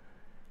colors.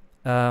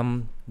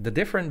 the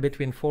difference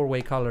between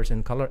four-way colors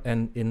and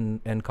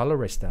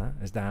Colorista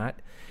is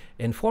that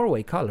in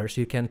four-way colors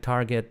you can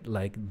target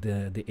like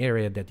the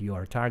area that you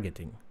are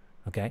targeting.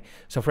 Okay,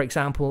 so for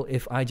example,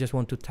 if I just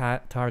want to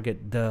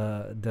target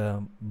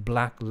the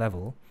black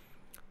level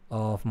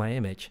of my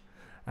image,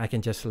 I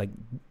can just like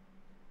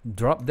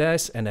drop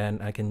this and then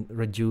I can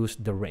reduce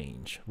the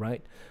range,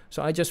 right?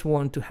 So I just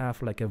want to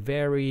have like a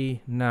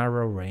very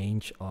narrow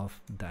range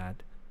of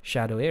that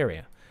shadow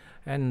area,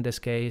 and in this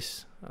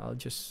case I'll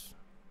just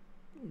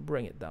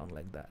bring it down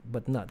like that,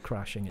 but not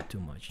crushing it too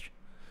much.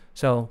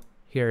 So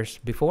here's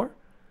before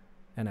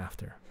and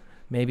after.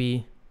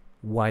 Maybe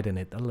widen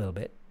it a little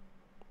bit,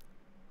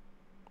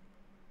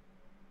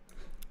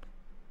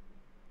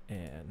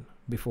 and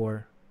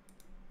before,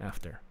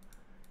 after.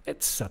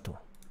 It's subtle.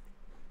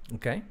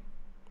 Okay,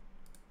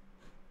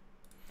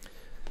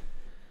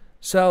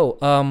 so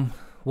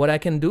what I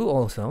can do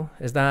also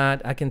is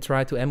that I can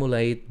try to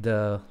emulate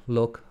the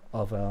look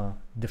of a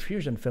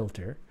diffusion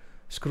filter,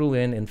 screw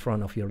in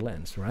front of your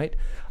lens, right?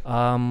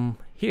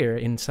 Here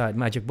inside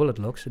Magic Bullet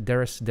Looks,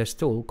 there's this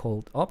tool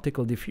called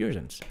optical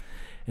diffusions,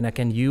 and I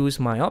can use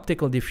my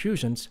optical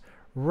diffusions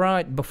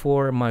right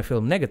before my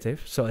film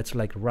negative, so it's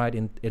like right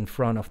in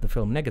front of the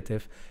film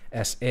negative,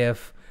 as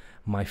if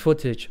my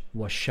footage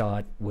was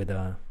shot with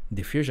a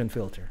diffusion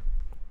filter.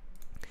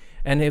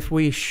 And if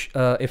we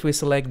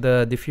select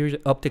the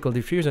optical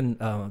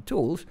diffusion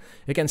tools,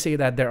 you can see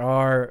that there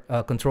are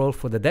controls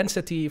for the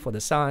density, for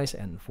the size,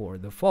 and for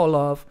the fall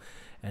off,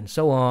 and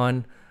so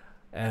on.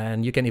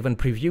 And you can even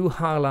preview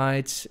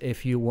highlights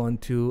if you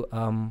want to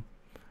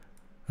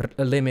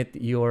limit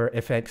your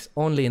effects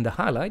only in the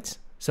highlights.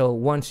 So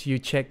once you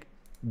check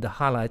the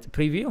highlights,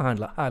 preview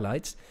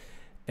highlights,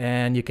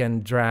 and you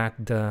can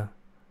drag the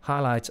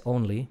highlights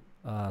only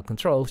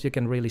controls, you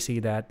can really see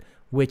that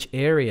which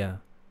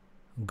area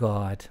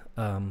got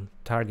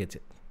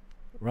targeted,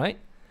 right?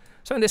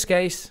 So in this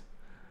case,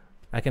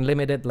 I can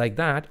limit it like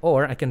that,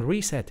 or I can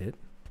reset it.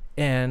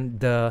 And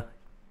the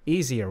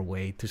easier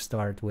way to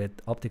start with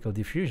optical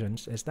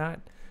diffusions is that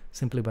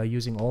simply by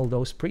using all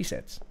those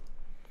presets.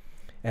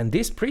 And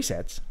these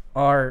presets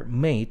are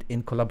made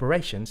in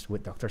collaborations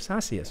with Dr.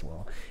 Sasi as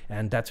well,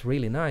 and that's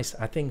really nice.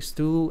 I think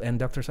Stu and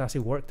Dr. Sasi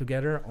work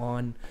together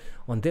on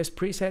these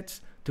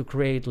presets to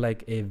create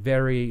like a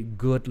very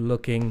good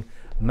looking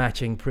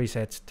matching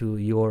presets to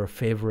your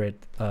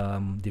favorite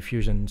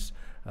diffusions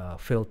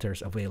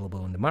filters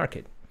available in the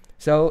market.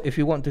 So if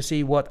you want to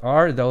see what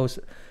are those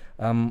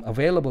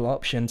available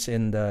options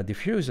in the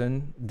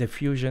diffusion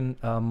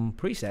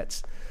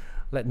presets,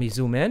 let me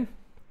zoom in.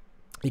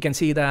 You can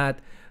see that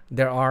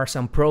there are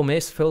some Pro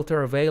Mist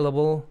filter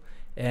available,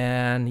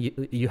 and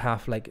you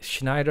have like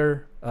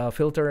Schneider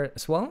filter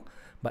as well.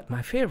 But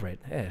my favorite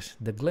is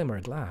the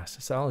Glimmer Glass.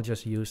 So I'll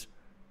just use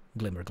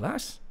Glimmer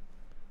Glass.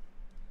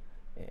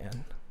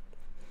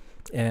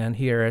 And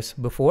here is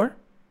before,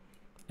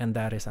 and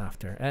that is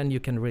after. And you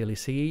can really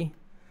see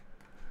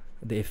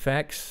the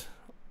effects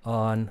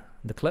on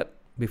the clip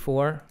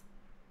before,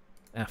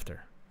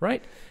 after,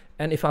 right?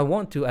 And if I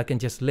want to, I can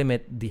just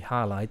limit the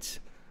highlights,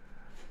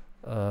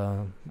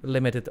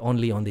 limit it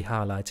only on the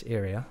highlights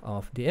area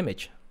of the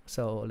image.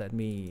 So let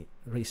me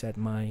reset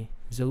my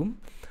zoom,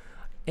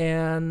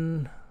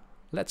 and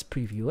let's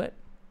preview it.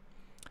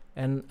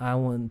 And I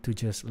want to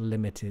just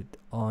limit it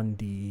on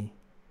the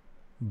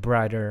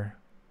brighter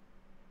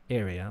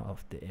area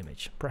of the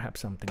image,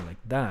 perhaps something like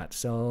that.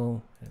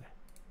 So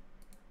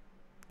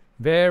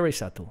very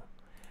subtle,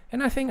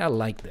 and I think I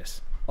like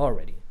this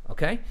already.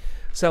 Okay,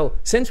 so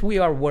since we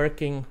are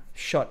working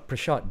shot per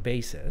shot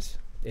basis,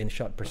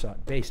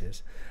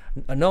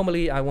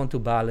 normally I want to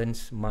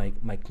balance my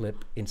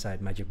clip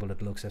inside Magic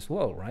Bullet Looks as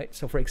well, right?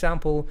 So for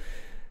example,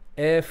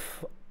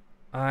 if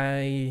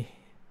I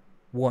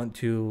want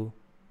to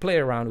play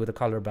around with the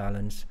color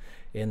balance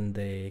in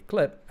the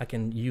clip, I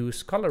can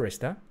use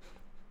Colorista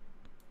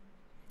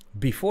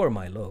before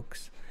my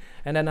looks,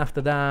 and then after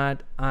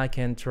that I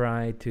can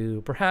try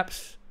to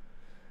perhaps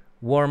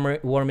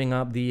warming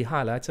up the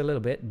highlights a little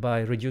bit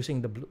by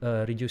reducing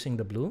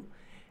the blue.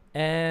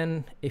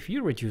 And if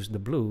you reduce the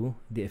blue,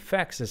 the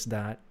effects is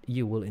that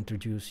you will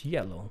introduce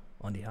yellow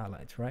on the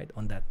highlights, right,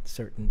 on that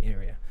certain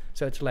area.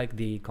 So it's like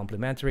the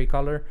complementary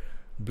color.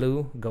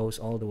 Blue goes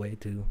all the way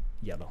to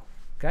yellow.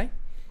 Okay,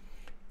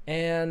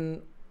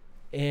 and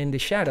in the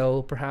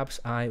shadow, perhaps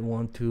I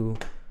want to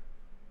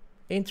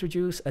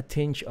introduce a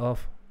tinge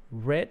of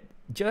red,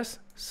 just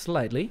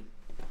slightly.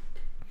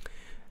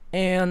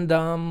 And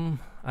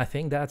I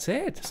think that's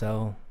it.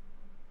 So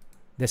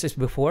this is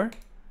before,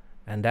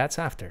 and that's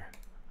after.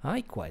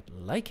 I quite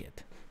like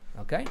it.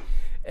 Okay,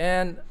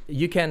 and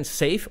you can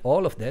save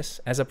all of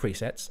this as a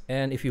presets,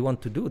 and if you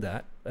want to do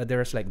that,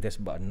 there's like this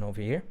button over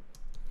here,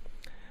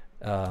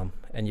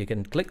 and you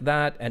can click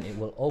that and it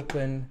will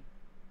open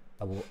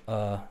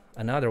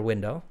another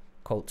window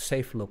called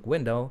Save Look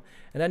window,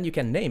 and then you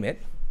can name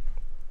it.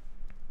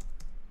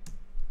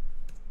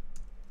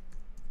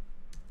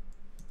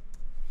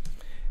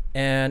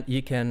 And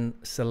you can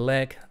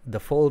select the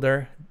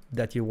folder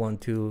that you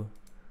want to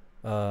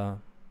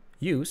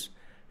use,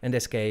 In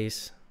this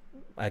case,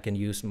 I can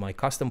use my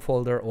custom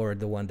folder or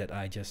the one that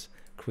I just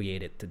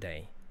created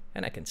today,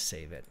 and I can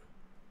save it.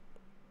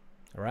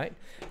 All right,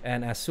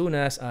 and as soon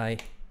as I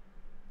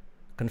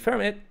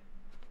confirm it,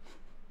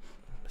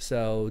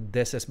 so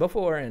this is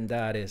before and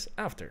that is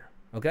after.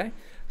 Okay,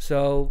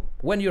 so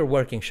when you're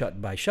working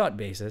shot by shot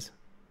basis,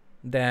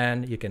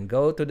 then you can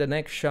go to the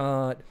next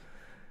shot,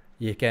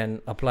 you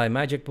can apply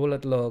magic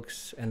bullet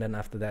looks, and then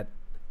after that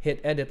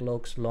hit edit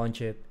looks,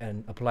 launch it,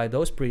 and apply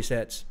those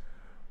presets.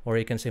 Or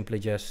you can simply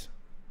just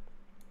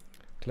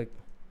click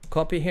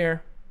copy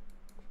here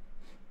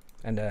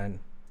and then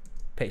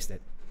paste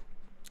it,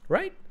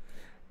 right?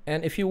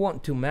 And if you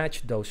want to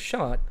match those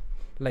shots,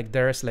 like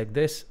there's like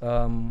this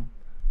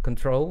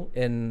control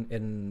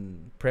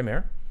in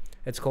Premiere,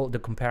 it's called the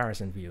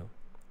comparison view.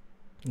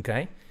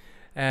 Okay,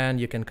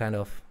 and you can kind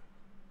of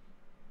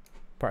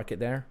park it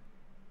there,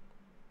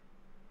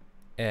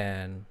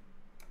 and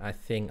I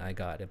think I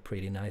got a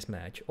pretty nice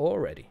match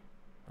already.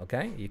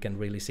 Okay, you can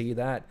really see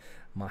that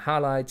my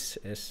highlights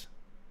is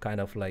kind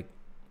of like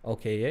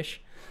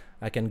okay-ish.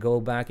 I can go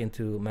back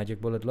into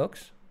magic bullet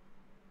looks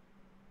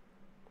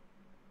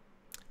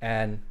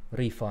and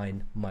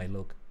refine my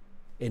look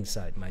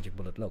inside magic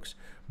bullet looks,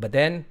 but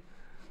then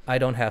I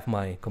don't have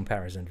my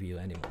comparison view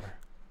anymore.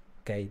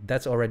 Okay,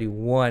 that's already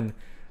one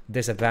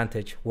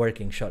disadvantage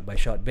working shot by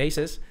shot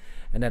basis.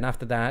 And then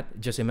after that,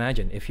 just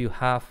imagine if you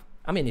have,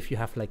 I mean, if you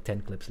have like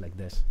 10 clips like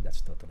this,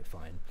 that's totally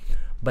fine.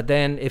 But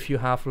then if you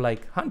have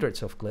like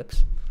hundreds of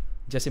clips,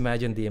 just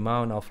imagine the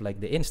amount of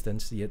like the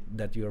instance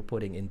that you're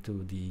putting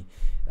into the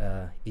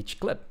each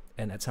clip,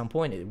 and at some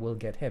point it will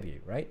get heavy,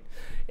 right?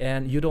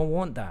 And you don't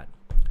want that.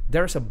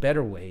 There's a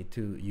better way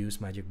to use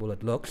magic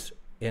bullet looks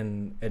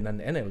in an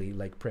NLE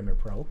like Premiere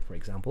Pro, for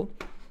example.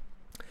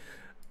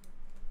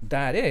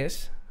 That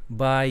is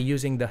by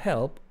using the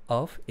help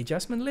of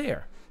adjustment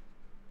layer.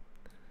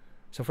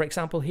 So for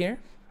example here,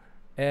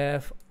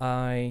 if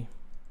I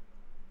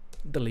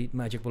delete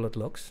magic bullet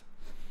looks,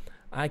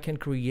 I can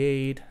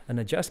create an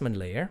adjustment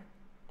layer.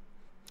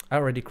 I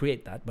already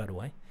create that, by the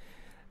way,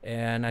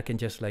 and I can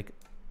just like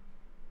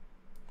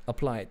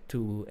apply it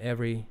to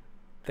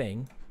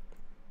everything,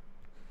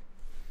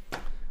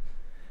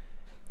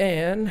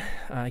 and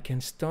I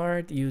can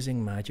start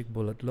using magic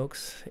bullet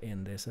looks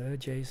in this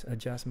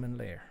adjustment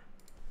layer.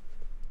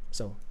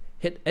 So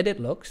hit edit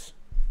looks,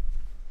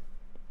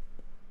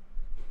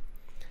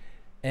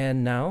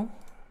 and now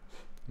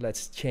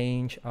let's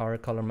change our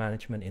color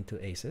management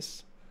into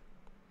aces.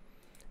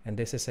 And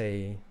this is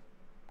a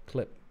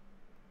clip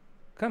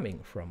coming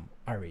from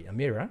Ari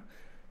Amira,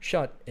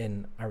 shot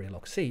in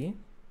Arialock C.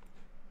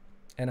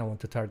 And I want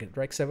to target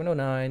Rec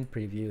 709,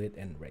 preview it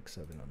in Rec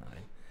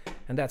 709.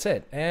 And that's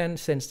it. And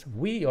since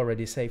we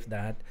already saved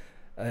that,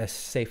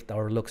 saved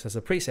our looks as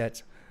a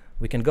preset,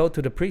 we can go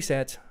to the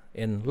presets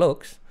in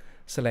looks,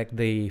 select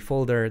the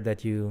folder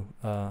that you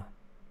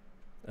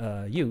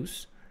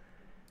use,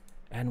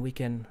 and we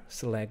can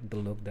select the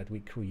look that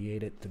we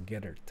created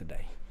together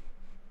today.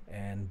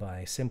 And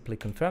by simply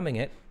confirming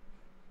it,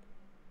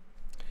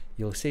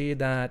 you'll see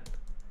that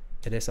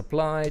it is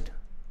applied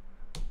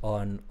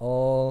on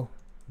all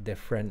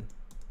different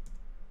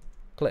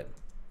clip,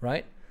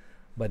 right?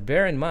 But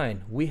bear in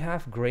mind, we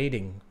have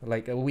grading,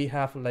 like we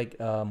have like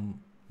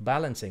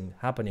balancing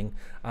happening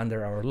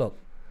under our look.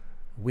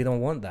 We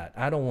don't want that.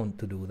 I don't want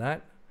to do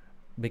that,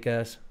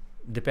 because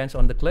depends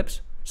on the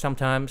clips.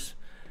 Sometimes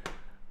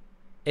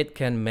it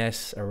can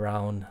mess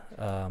around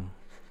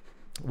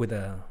with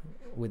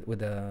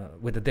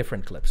the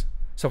different clips.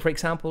 So for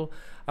example,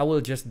 I will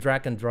just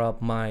drag and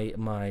drop my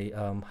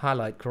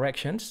highlight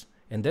corrections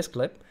in this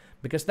clip,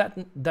 because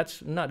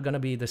that's not going to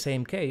be the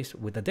same case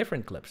with the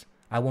different clips.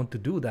 I want to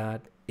do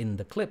that in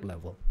the clip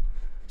level.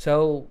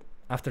 So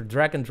after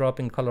drag and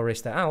dropping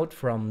Colorista out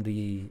from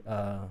the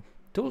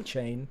tool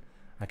chain,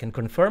 I can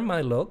confirm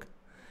my look,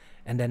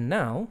 and then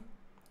now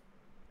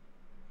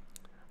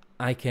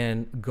I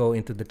can go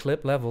into the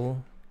clip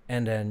level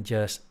and then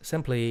just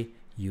simply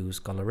use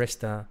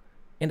Colorista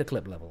in the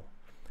clip level.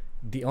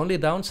 The only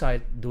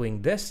downside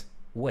doing this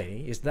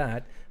way is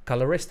that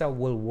Colorista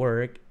will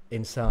work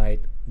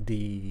inside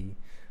the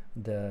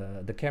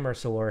camera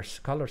source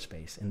color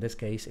space. In this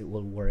case, it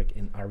will work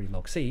in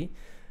Arialock C,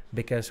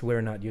 because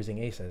we're not using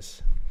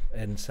aces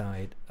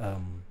inside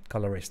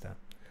Colorista.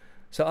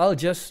 So I'll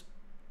just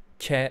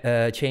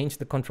change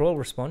the control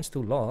response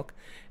to lock,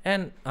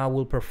 and I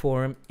will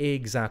perform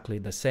exactly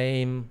the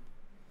same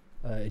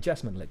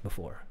adjustment like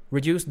before.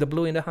 Reduce the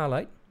blue in the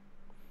highlight.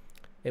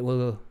 It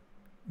will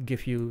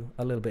give you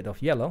a little bit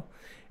of yellow,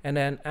 and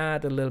then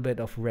add a little bit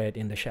of red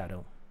in the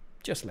shadow,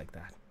 just like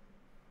that,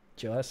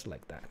 just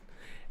like that.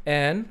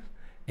 And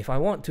if I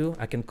want to,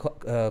 I can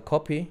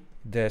copy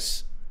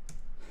this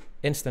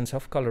instance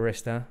of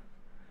Colorista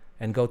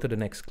and go to the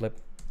next clip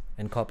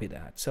and copy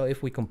that. So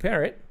if we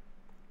compare it,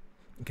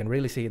 you can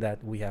really see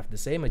that we have the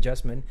same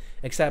adjustment,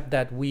 except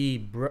that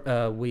we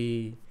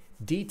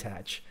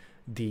detach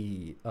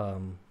the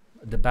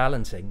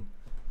balancing.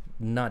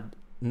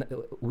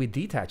 We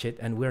detach it,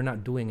 and we're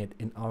not doing it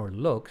in our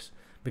looks,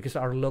 because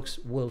our looks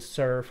will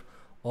serve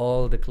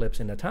all the clips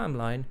in the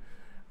timeline,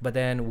 but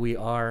then we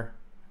are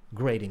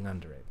grading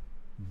under it,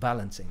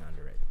 balancing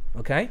under it.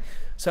 Okay,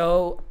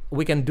 so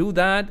we can do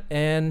that,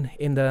 and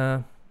in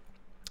the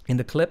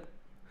clip,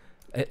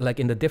 like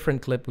in the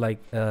different clip,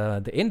 like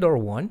the indoor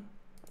one,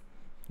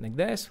 like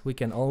this, we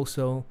can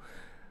also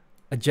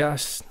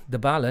adjust the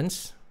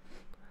balance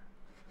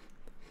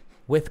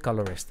with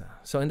Colorista.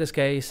 So in this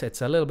case,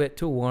 it's a little bit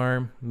too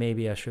warm.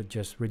 Maybe I should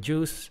just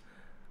reduce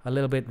a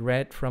little bit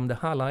red from the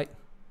highlight,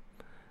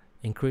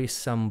 increase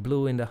some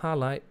blue in the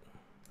highlight,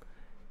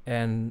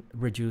 and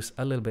reduce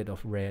a little bit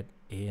of red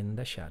in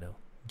the shadow,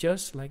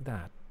 just like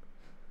that.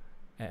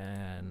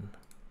 And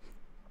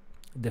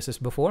this is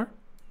before,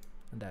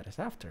 and that is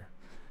after.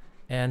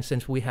 And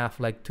since we have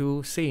like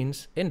two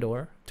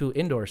indoor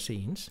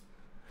scenes,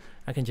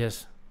 I can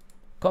just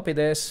copy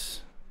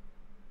this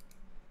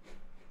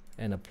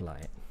and apply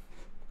it.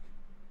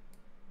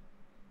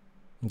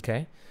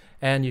 Okay,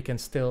 and you can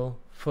still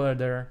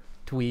further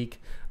tweak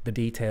the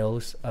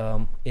details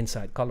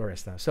inside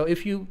Colorista. So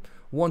if you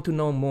want to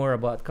know more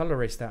about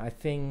Colorista, I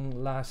think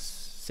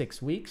last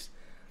 6 weeks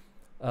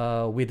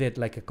we did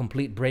like a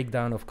complete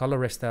breakdown of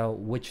Colorista,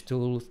 which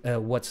tools,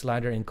 what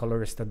slider in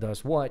Colorista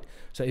does what.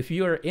 So if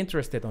you're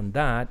interested on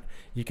that,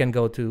 you can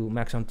go to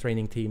Maxon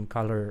Training Team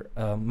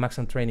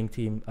Maxon Training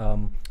Team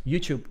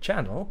YouTube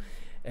channel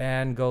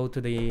and go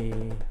to the,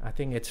 I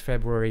think it's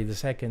February the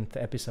 2nd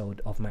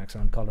episode of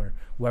Maxon Color,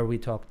 where we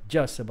talk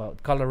just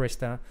about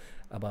Colorista,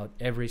 about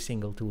every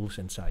single tools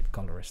inside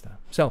Colorista.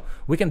 So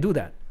we can do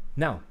that.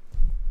 Now,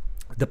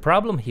 the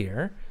problem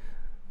here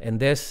in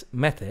this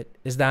method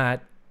is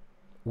that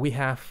we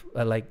have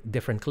like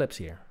different clips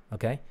here.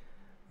 Okay,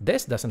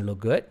 this doesn't look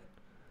good.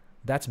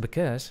 That's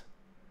because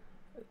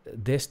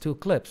these two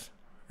clips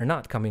are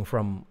not coming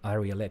from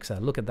Arri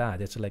Alexa. Look at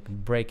that, it's like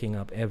breaking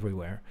up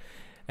everywhere.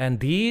 And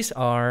these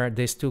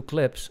two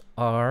clips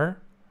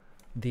are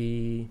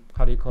the,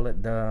 how do you call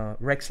it, the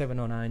Rec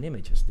 709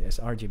 images, the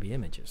sRGB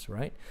images,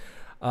 right?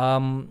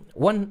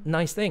 One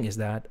nice thing is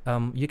that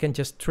you can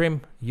just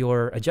trim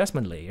your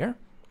adjustment layer,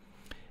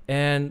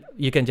 and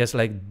you can just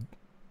like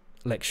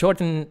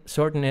shorten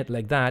it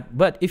like that.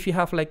 But if you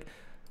have like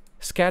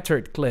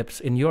scattered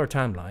clips in your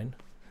timeline,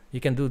 you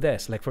can do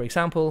this. Like for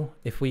example,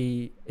 if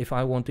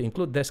I want to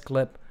include this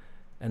clip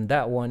and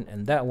that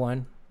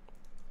one,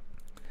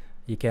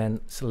 you can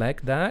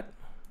select that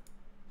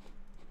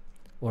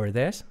or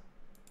this.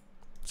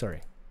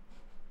 Sorry.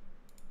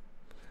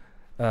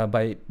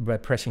 By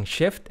pressing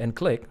shift and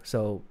click.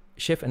 So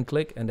shift and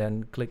click, and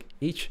then click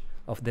each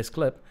of this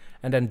clip,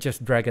 and then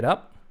just drag it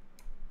up,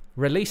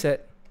 release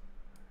it,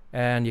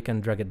 and you can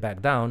drag it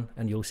back down,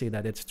 and you'll see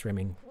that it's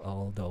trimming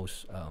all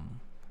those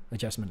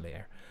adjustment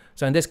layer.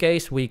 So in this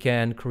case, we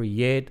can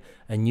create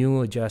a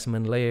new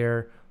adjustment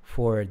layer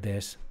for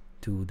this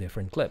 2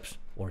 different clips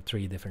or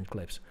 3 different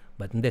clips.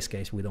 But in this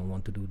case, we don't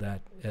want to do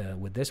that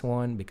with this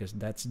one, because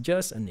that's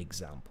just an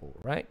example,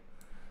 right?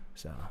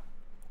 So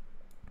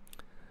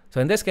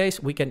in this case,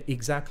 we can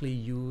exactly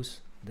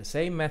use the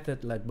same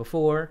method like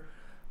before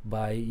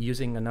by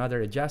using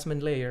another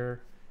adjustment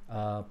layer,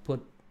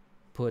 put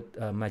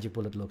Magic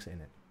Bullet looks in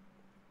it.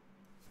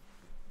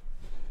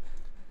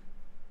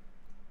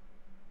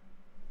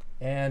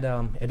 And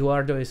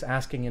Eduardo is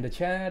asking in the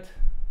chat,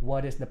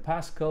 what is the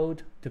passcode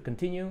to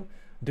continue?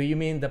 Do you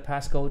mean the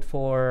passcode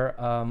for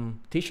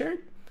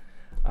t-shirt?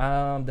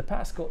 The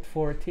passcode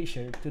for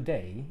t-shirt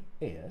today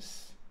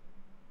is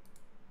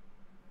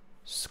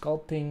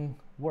Sculpting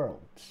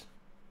Worlds.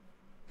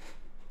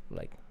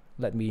 Like,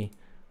 let me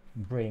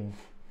bring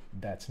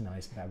that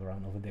nice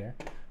background over there.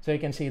 So you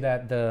can see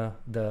that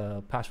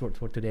the password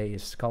for today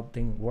is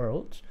Sculpting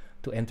Worlds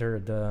to enter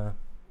the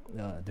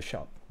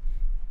shop.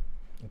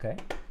 Okay.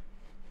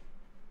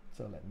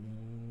 So let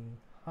me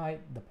hide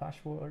the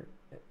password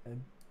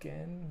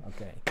again.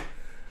 Okay.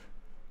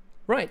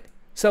 Right.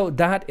 So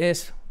that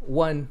is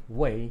one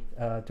way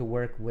to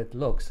work with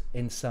looks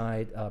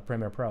inside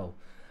Premiere Pro.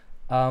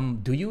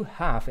 Do you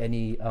have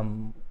any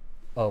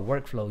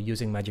workflow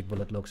using Magic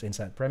Bullet looks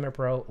inside Premiere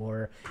Pro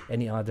or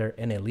any other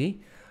NLE?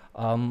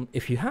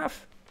 If you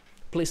have,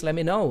 please let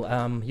me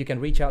know. You can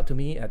reach out to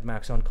me at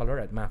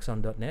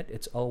maxoncolor@maxon.net.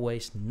 It's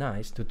always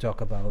nice to talk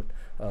about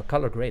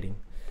color grading,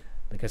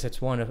 because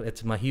it's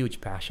my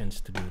huge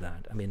passions to do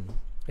that. I mean,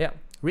 yeah,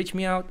 reach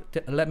me out,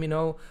 let me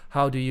know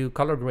how do you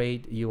color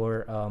grade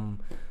your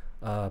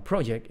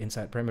project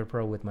inside Premiere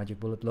Pro with Magic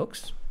Bullet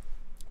looks.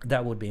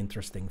 That would be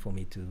interesting for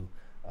me to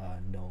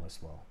know as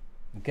well.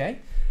 Okay,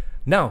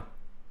 now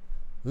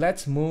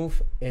let's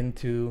move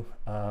into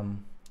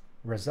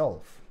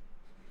Resolve.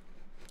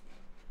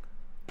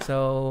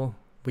 So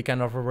we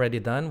kind of already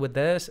done with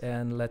this,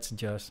 and let's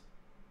just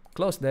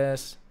close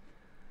this.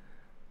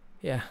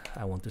 Yeah,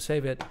 I want to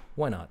save it.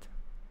 Why not?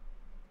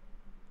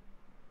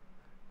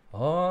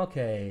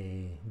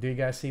 Okay, do you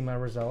guys see my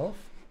Resolve?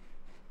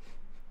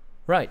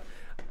 Right,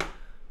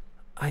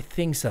 I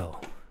think so.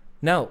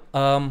 Now,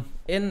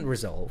 in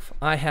Resolve,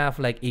 I have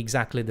like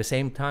exactly the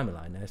same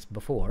timeline as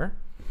before.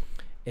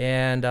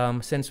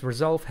 And since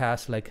Resolve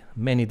has like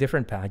many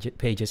different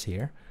pages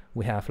here,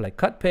 we have like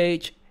cut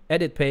page,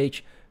 edit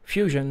page,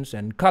 fusions,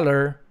 and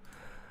color,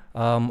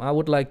 I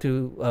would like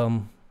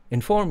to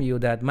inform you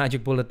that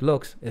Magic Bullet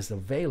Looks is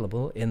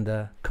available in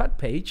the cut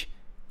page,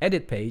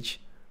 edit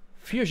page,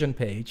 fusion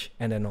page,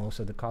 and then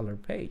also the color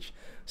page.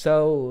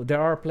 So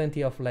there are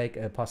plenty of like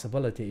a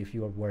possibility if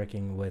you are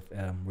working with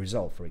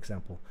Resolve, for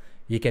example.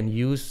 You can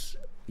use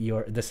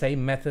the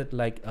same method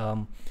like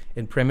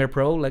in Premiere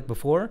Pro, like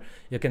before.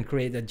 You can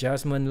create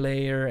adjustment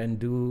layer and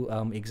do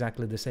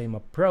exactly the same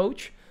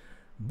approach.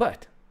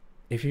 But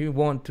if you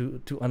want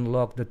to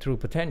unlock the true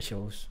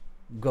potentials,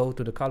 go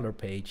to the color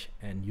page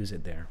and use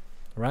it there,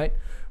 right?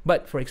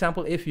 But for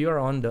example, if you're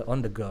on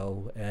the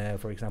go,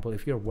 for example,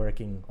 if you're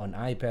working on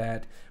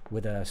iPad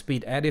with a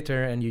speed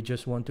editor and you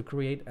just want to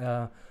create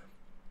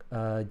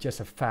just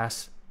a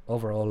fast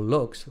overall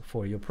looks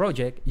for your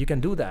project, you can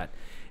do that.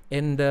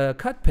 In the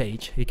cut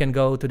page, you can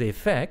go to the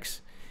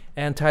effects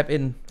and type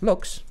in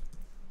looks,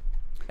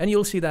 and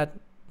you'll see that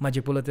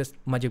Magic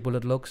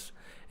Bullet Looks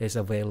is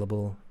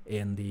available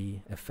in the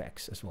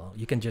effects as well.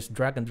 You can just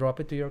drag and drop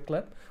it to your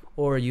clip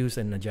or use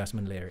an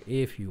adjustment layer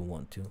if you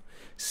want to.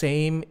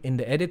 Same in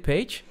the edit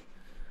page.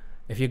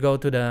 If you go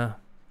to the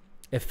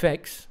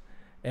effects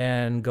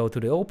and go to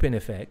the open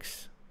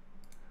effects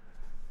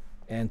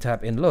and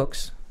tap in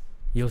looks,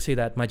 you'll see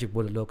that Magic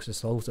Bullet Looks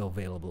is also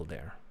available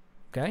there.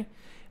 Okay,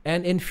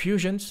 and in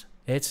fusions,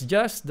 it's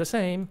just the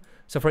same.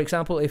 So for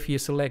example, if you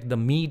select the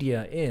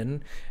media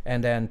in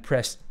and then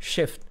press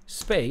shift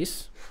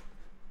space,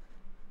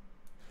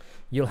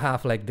 you'll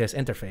have like this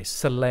interface,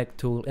 select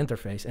tool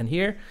interface. And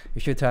here,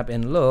 if you tap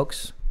in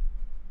looks,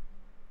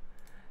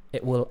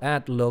 it will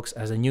add looks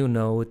as a new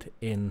node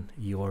in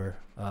your,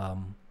 how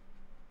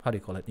do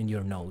you call it, in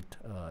your node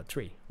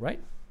tree,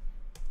 right?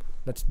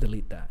 Let's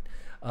delete that.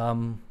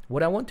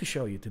 What I want to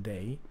show you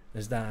today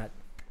is that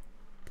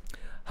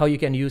how you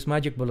can use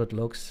Magic Bullet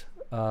Looks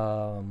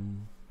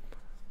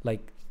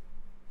like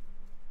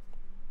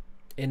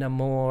in a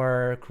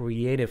more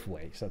creative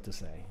way, so to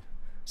say.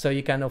 So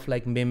you kind of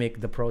like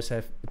mimic the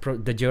process,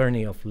 the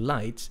journey of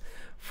lights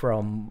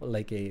from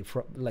like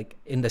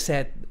in the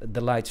set,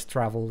 the lights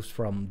travels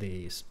from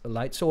the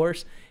light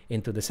source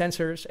into the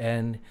sensors,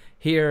 and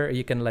here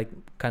you can like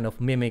kind of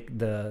mimic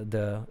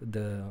the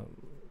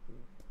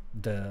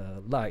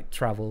light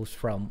travels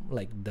from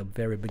like the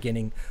very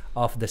beginning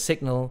of the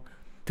signal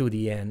to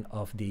the end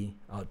of the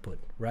output,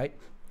 right?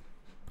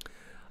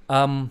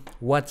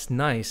 What's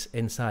nice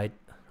inside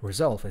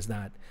Resolve is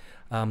that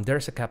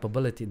there's a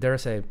capability,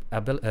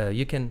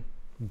 you can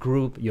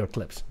group your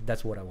clips.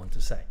 That's what I want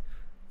to say.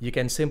 You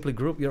can simply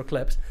group your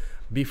clips.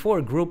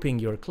 Before grouping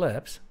your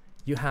clips,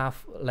 you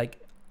have like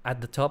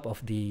at the top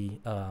of the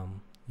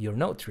your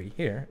node tree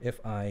here, if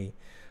I,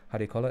 how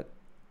do you call it?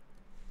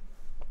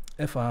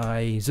 If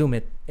I zoom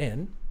it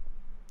in,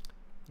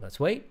 let's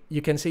wait,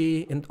 you can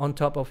see on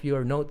top of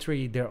your node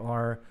tree, there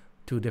are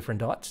two different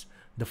dots.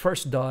 The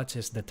first dot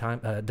is the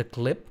the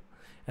clip,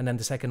 and then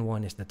the second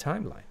one is the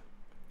timeline.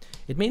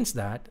 It means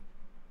that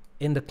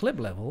in the clip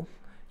level,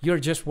 you're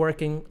just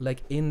working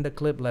like in the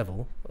clip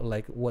level,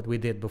 like what we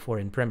did before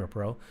in Premiere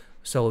Pro.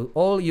 So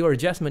all your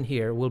adjustment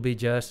here will be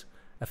just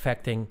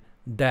affecting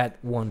that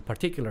one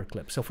particular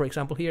clip. So for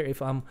example, here,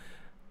 if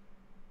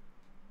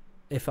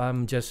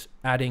I'm just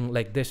adding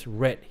like this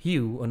red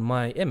hue on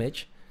my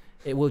image,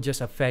 it will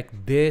just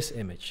affect this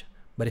image.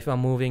 But if I'm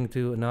moving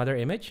to another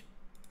image,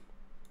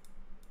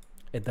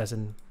 it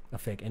doesn't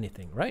affect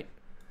anything, right?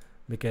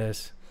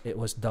 Because it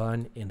was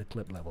done in the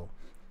clip level.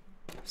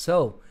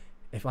 So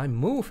if I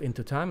move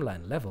into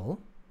timeline level,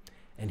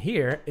 and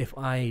here, if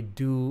I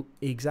do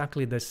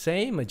exactly the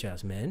same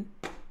adjustment,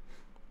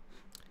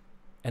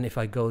 and if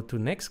I go to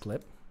next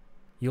clip,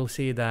 you'll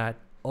see that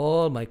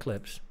all my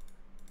clips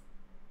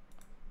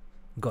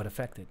got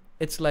affected.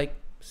 It's like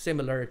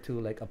similar to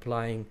like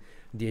applying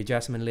the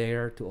adjustment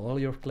layer to all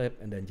your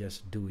clip and then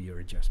just do your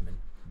adjustment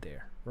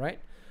there, right?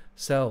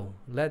 So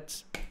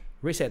let's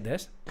reset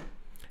this.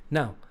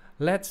 Now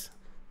let's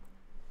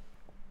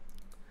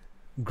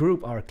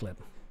group our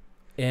clip,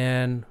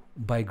 and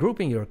by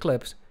grouping your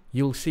clips,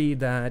 you'll see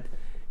that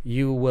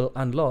you will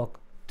unlock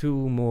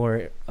two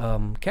more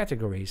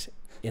categories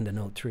in the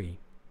node tree,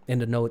 in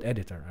the node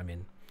editor, I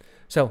mean.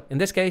 So in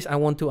this case, I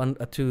want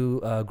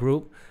to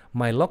group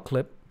my log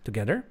clip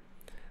together.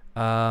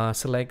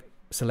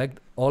 Select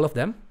all of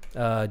them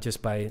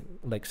just by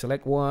like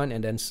select one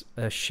and then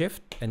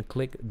shift and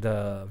click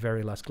the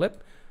very last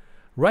clip.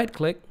 Right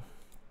click.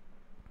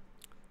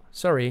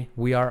 Sorry,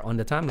 we are on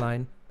the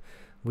timeline.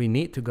 We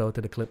need to go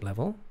to the clip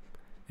level,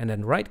 and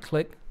then right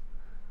click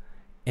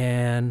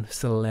and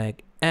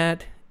select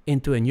add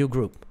into a new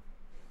group,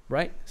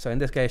 right? So in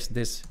this case,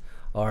 these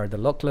are the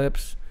log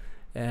clips,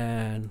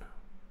 and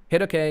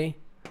hit OK.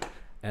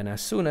 And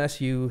as soon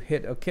as you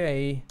hit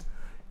OK,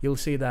 you'll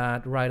see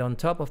that right on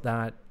top of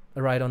that,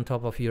 right on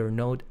top of your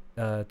node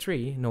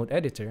tree, node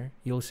editor,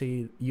 you'll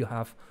see you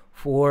have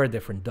 4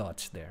 different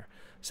dots there.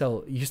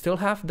 So you still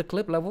have the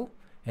clip level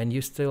and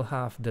you still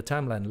have the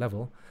timeline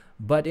level,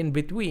 but in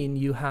between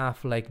you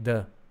have like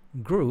the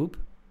group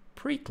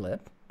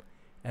pre-clip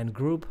and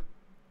group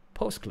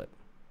post-clip.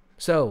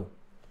 So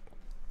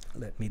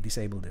let me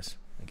disable this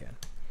again.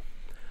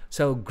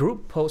 So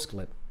group post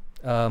clip.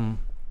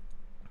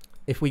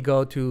 If we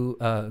go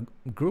to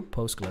group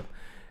post clip,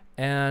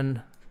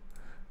 and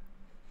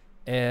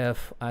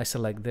if I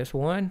select this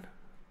one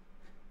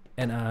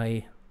and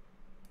I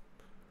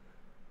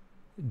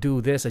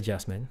do this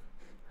adjustment,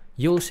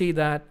 you'll see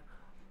that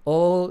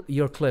all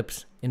your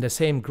clips in the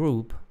same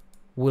group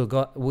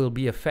will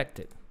be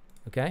affected.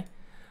 Okay,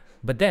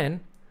 but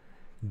then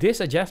this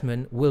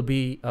adjustment will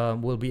be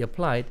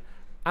applied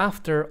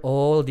after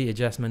all the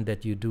adjustment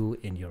that you do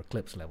in your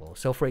clips level.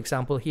 So for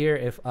example, here,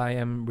 if I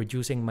am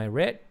reducing my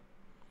red,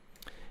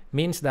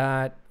 means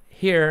that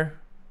here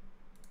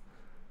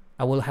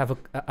I will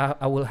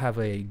have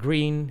a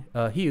green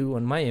hue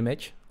on my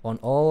image on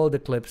all the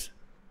clips,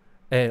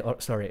 or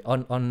sorry,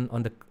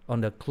 on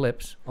the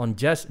clips, on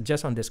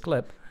just on this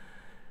clip.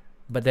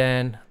 But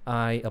then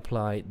I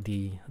apply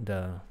the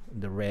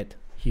red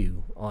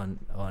hue on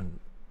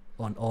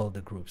all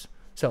the groups.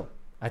 So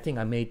I think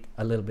I made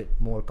a little bit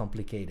more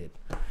complicated.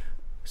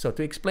 So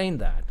to explain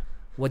that,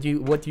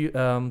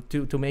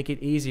 to make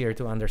it easier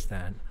to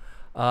understand,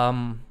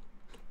 I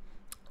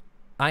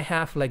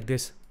have like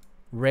this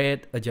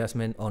red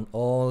adjustment on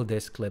all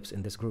these clips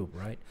in this group,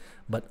 right?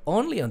 But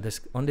only on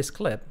this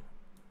clip,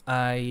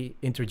 I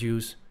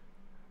reduce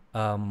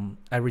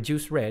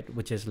red,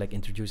 which is like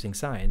introducing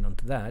sign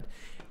onto that,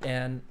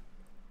 and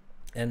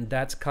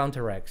that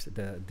counteracts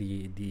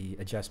the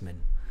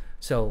adjustment.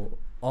 So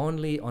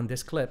only on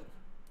this clip,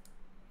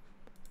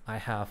 I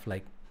have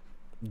like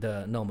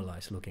the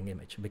normalized looking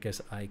image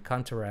because I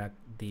counteract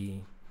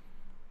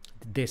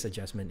this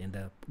adjustment in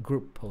the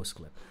group post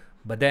clip.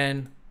 But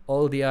then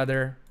all the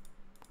other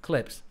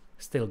clips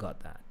still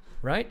got that,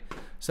 right?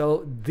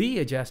 So the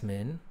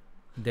adjustment,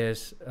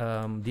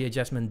 the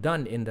adjustment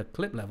done in the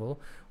clip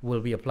level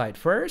will be applied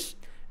first,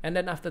 and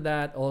then after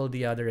that, all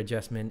the other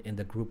adjustment in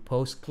the group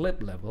post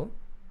clip level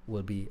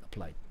will be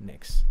applied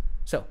next.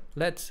 So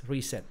let's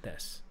reset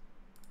this,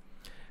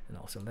 and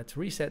also let's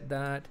reset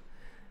that.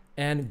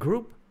 And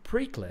group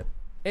pre-clip,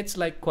 it's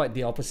like quite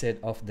the opposite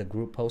of the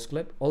group post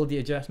clip. All the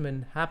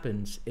adjustment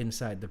happens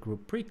inside the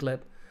group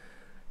pre-clip.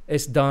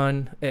 Is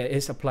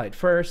applied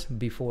first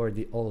before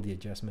all the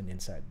adjustment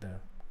inside the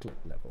clip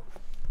level.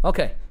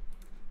 Okay.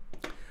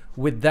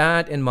 With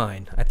that in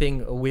mind, I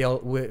think we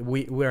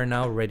are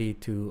now ready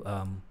to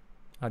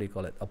how do you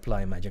call it?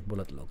 Apply magic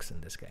bullet looks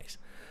in this case.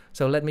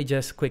 So let me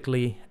just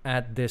quickly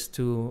add this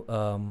to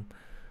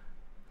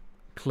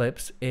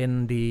clips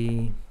in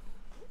the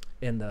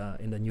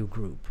new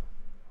group.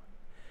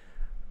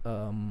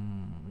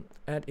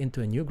 Add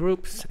into a new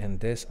groups, and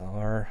these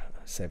are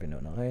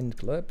 709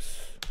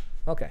 clips.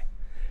 Okay,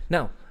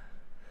 now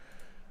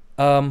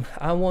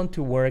I want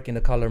to work in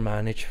the color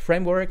manage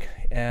framework,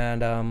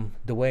 and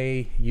the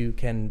way you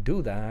can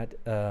do that,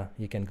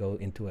 you can go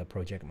into a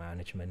project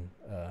management,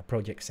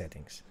 project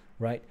settings,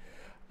 right?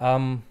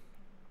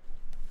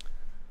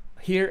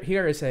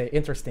 Here is an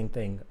interesting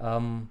thing.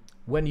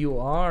 When you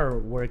are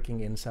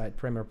working inside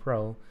Premiere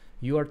Pro,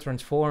 you are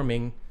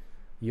transforming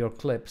your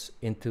clips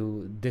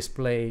into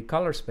display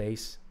color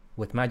space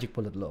with magic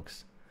bullet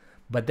looks.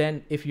 But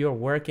then if you're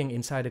working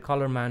inside a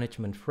color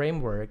management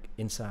framework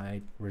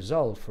inside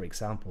Resolve, for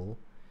example,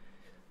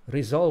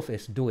 Resolve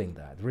is doing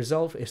that.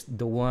 Resolve is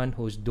the one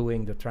who's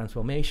doing the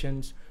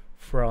transformations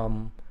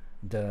from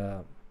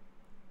the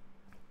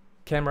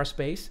camera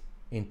space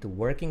into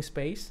working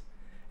space,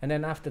 and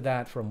then after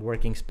that from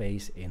working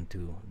space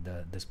into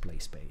the display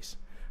space.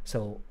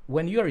 So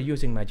when you are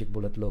using magic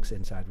bullet looks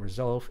inside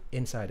Resolve,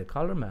 inside a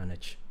color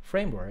manage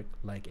framework,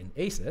 like in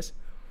ACES,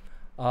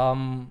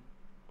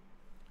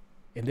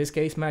 in this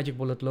case, magic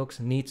bullet looks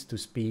needs to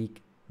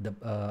speak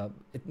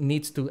it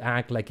needs to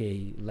act like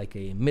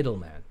a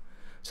middleman.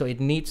 So it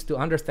needs to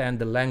understand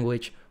the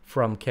language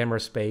from camera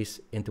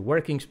space into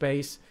working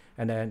space,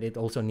 and then it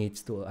also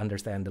needs to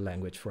understand the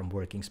language from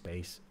working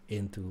space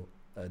into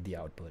the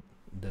output,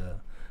 the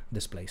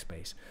display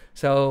space.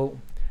 So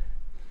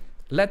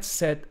let's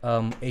set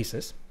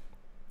ACES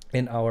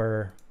in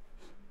our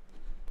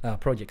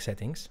project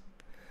settings.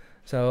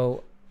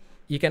 So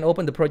you can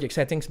open the project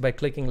settings by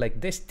clicking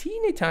like this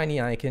teeny tiny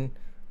icon,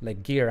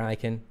 like gear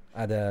icon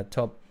at the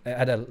top,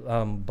 at the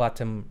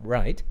bottom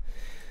right.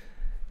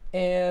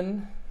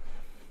 And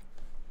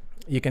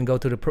you can go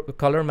to the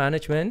color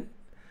management,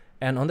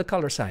 and on the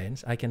color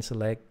science, I can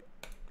select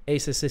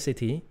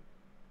ACESicity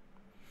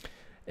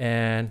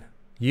and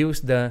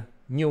use the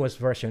newest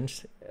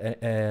versions.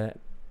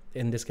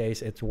 In this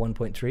case, it's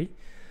 1.3.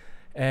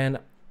 And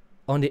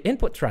on the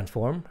input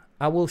transform,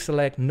 I will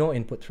select no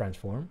input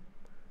transform,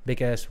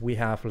 because we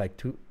have like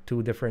two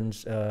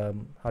different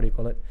how do you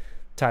call it,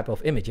 type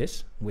of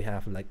images. We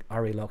have like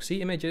RA-Log-C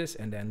images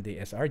and then the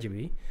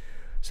sRGB.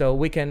 So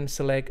we can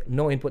select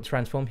no input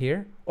transform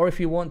here, or if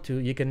you want to,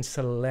 you can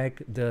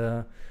select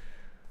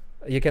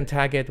you can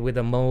tag it with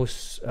the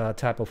most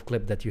type of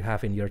clip that you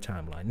have in your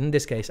timeline. In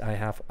this case, I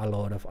have a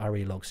lot of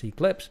RA-Log-C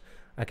clips.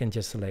 I can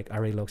just select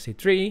RA-Log-C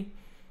 3,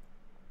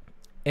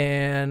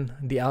 and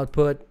the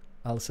output,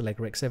 I'll select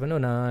Rec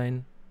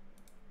 709,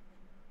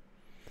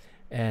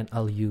 and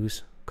I'll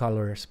use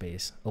color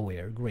space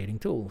aware grading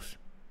tools.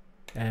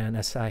 And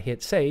as I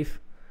hit save,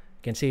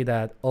 you can see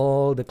that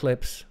all the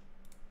clips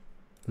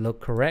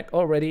look correct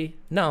already.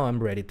 Now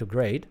I'm ready to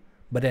grade.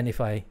 But then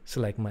if I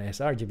select my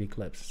sRGB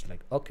clips, it's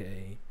like,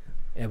 okay,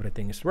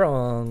 everything is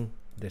wrong.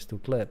 There's 2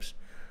 clips.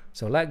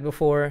 So like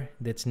before,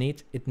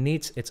 it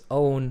needs its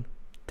own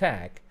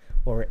tag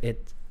or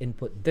its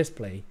input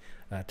display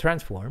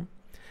transform.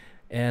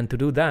 And to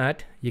do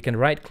that, you can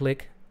right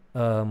click.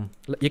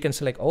 You can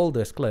select all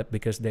this clip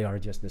because they are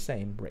just the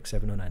same, Rec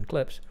 709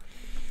 clips.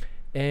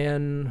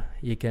 And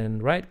you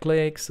can right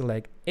click,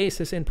 select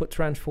ACES input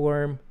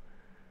transform,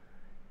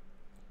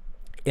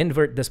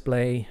 invert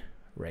display,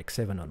 Rec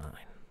 709.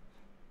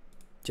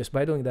 Just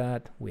by doing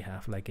that, we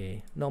have like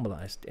a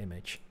normalized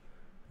image.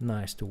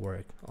 Nice to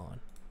work on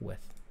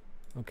with.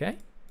 Okay,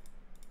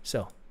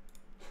 so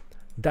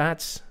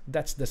that's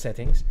the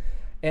settings.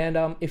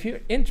 And if you're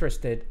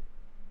interested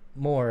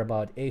more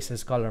about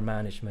ACES color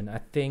management, I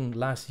think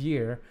last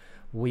year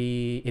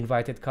we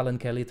invited Colin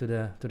Kelly to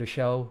the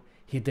show.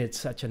 He did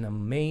such an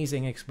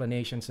amazing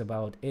explanations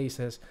about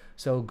ACES.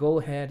 So go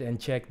ahead and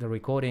check the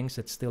recordings.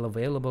 It's still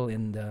available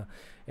in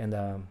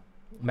the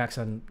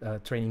Maxon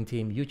training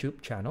team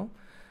YouTube channel.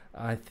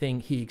 I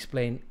think he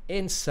explained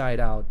inside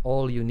out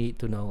all you need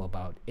to know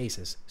about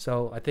ACES.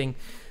 So I think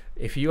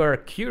if you are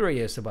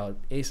curious about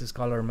ACES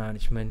color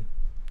management,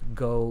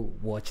 go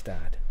watch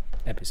that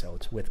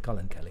episodes with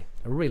Colin Kelly.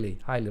 I really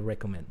highly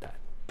recommend that.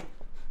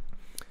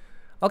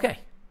 Okay,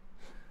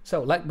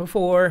 so like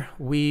before,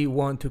 we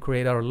want to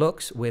create our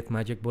looks with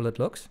Magic Bullet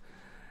looks,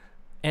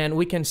 and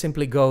we can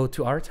simply go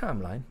to our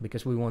timeline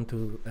because we want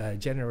to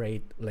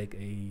generate like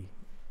a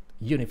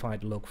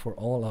unified look for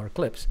all our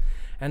clips.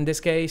 In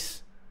this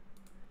case,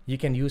 you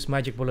can use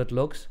Magic Bullet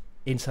looks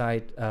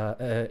inside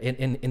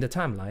in the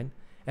timeline,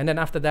 and then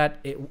after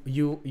that,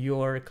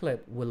 your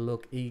clip will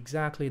look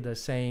exactly the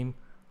same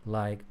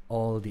like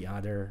all the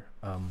other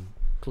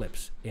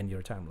clips in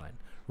your timeline,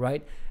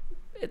 right?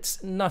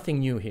 It's nothing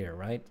new here,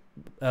 right?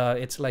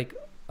 It's like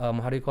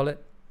how do you call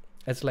it?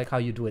 It's like how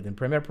you do it in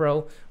Premiere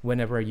Pro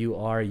whenever you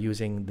are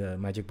using the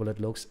Magic Bullet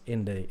looks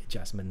in the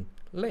adjustment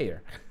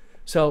layer.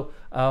 So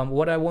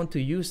what I want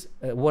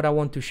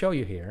to show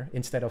you here,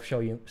 instead of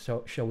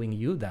showing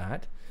you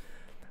that,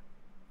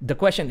 the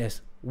question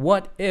is,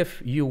 what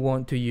if you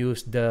want to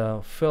use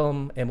the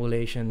film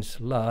emulation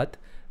slot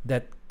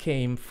that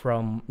came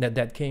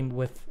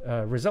with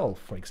Resolve,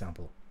 for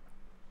example?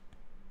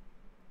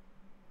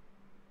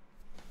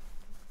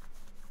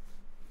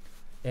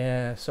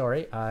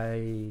 Sorry,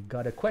 I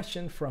got a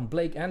question from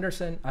Blake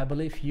Anderson. I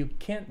believe you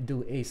can't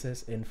do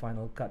ACES in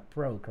Final Cut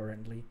Pro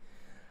currently.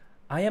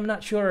 I am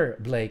not sure,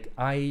 Blake.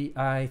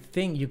 I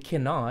think you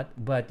cannot,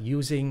 but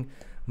using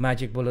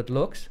Magic Bullet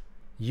looks,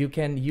 you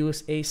can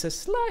use ACES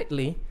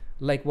slightly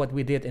like what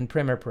we did in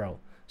Premiere Pro.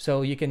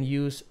 So you can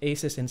use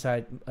ACES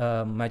inside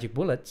Magic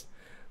Bullets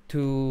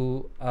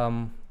to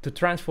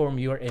transform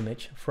your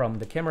image from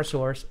the camera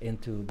source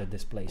into the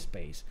display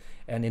space.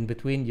 And in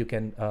between, you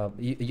can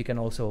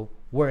also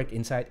work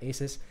inside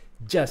ACES,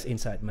 just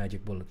inside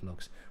Magic Bullet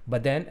looks.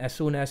 But then as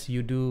soon as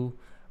you do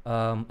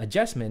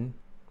adjustment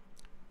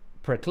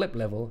per clip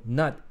level,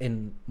 not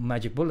in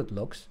Magic Bullet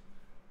looks,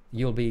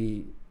 you'll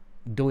be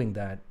doing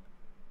that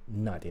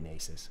not in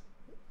ACES.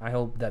 I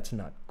hope that's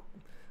not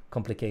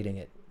complicating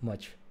it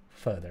much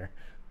further.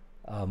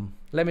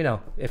 Let me know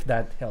if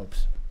that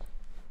helps.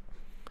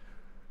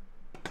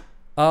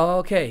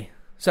 Okay,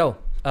 so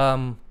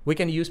we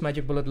can use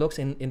Magic Bullet looks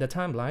in the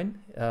timeline,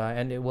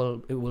 and it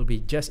will be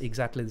just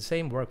exactly the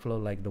same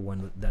workflow like the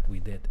one that we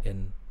did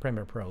in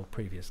Premiere Pro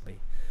previously.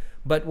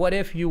 But what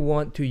if you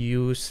want to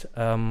use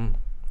how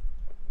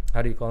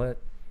do you call it?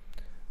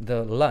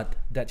 The LUT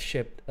that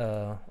shipped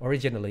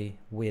originally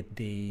with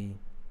the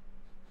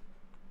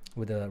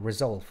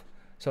Resolve.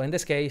 So in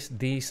this case,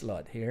 this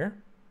LUT here.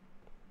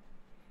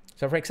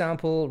 So for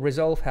example,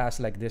 Resolve has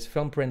like this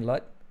film print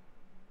LUT,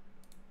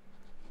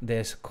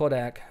 this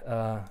Kodak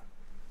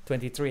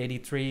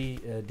 2383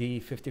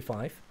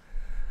 D55,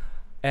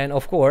 and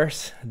of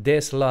course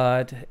this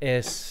LUT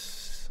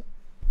is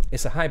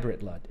a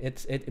hybrid LUT.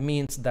 It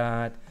means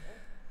that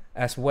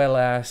as well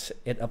as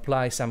it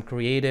applies some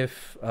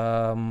creative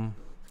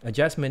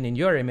adjustment in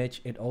your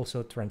image, it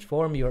also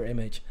transforms your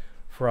image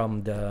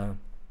from the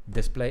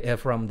display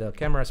from the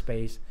camera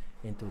space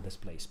into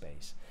display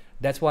space.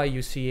 That's why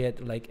you see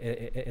it like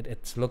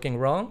it's looking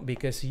wrong,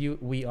 because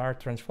we are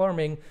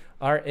transforming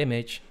our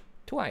image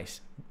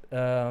twice.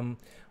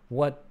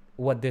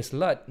 What this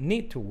LUT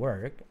need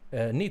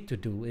to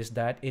do is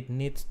that it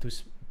needs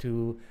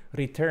to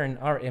return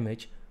our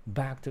image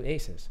back to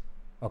ACES.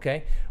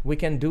 Okay, we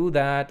can do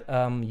that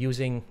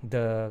using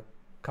the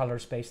color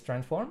space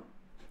transform.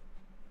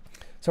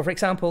 So for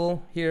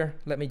example, here,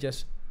 let me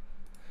just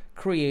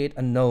create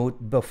a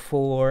note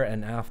before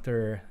and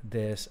after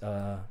this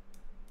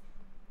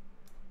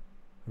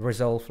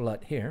Resolve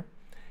LUT here.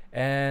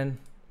 And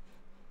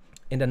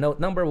in the note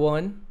number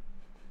 1,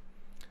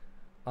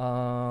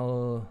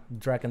 I'll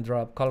drag and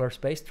drop color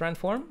space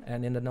transform,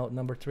 and in the node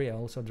number 3 I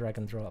also drag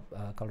and drop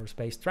color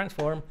space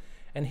transform.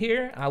 And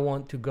here I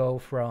want to go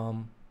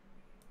from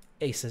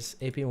ACES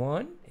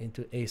AP1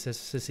 into ACES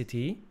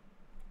CCT,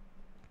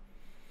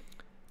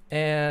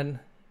 and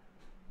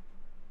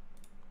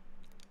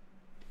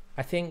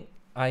I think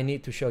I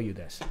need to show you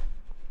this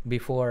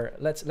before.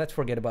 Let's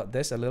forget about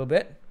this a little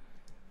bit.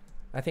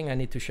 I think I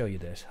need to show you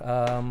this.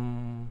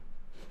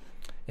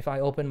 If I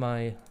open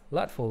my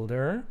LUT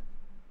folder,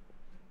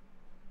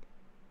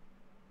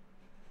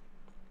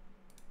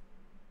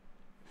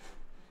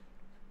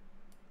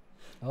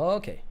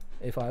 okay,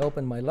 if I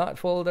open my LUT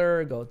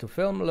folder, go to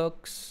film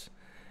looks,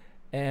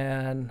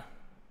 and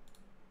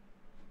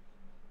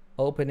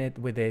open it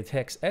with a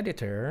text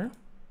editor,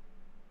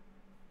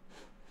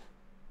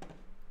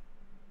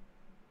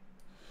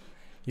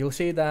 you'll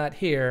see that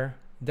here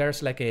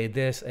there's like a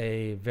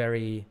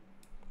very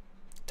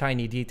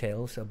tiny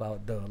details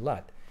about the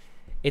LUT.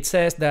 It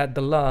says that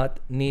the LUT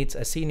needs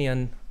a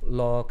Xenon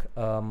log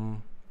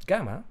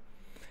gamma,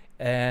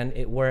 and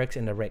it works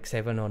in the Rec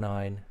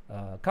 709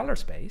 color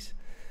space,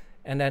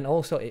 and then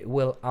also it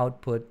will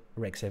output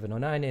Rec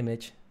 709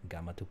 image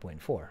gamma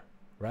 2.4,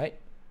 right?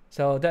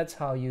 So that's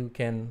how you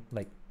can,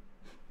 like,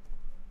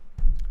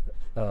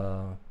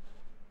 how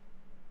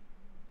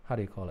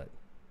do you call it,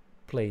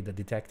 play the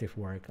detective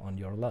work on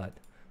your LUT,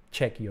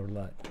 check your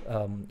LUT,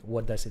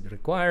 what does it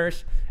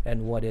requires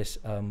and what is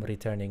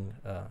returning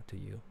to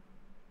you.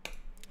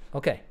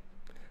 Okay,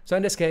 so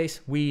in this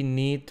case we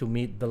need to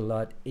meet the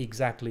LUT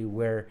exactly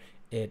where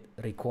it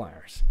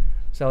requires.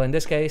 So in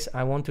this case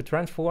I want to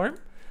transform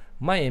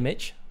my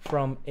image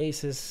from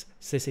ACES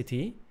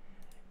CCT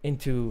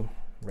into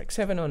Rec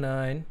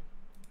 709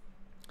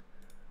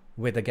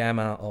 with a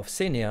gamma of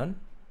Xenon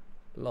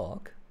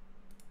log,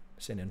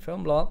 Xenon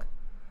film log,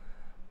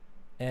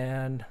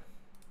 and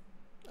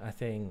I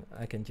think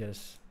I can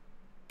just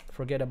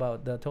forget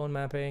about the tone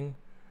mapping,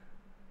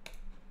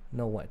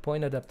 no white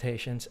point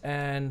adaptations,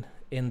 and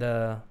in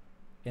the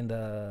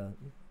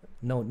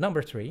node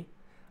number 3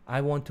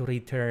 I want to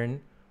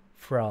return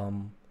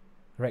from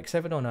Rec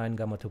 709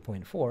 gamma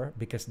 2.4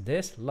 because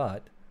this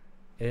LUT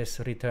is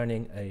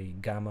returning a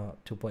gamma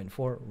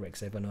 2.4 Rec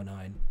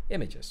 709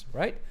 images,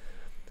 right?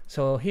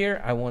 So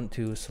here I want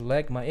to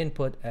select my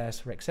input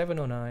as Rec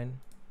 709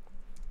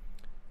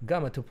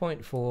 gamma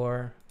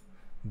 2.4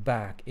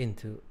 back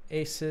into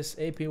ACES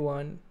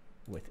AP1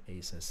 with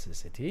ACES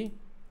CCT,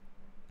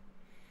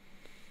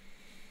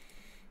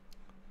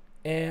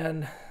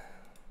 and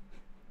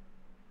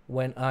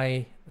when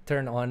I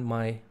turn on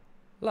my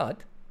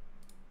LUT,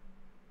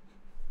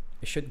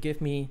 it should give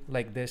me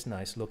like this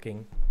nice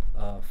looking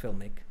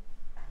filmic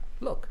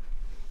look.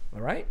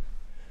 All right,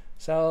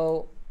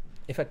 so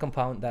if I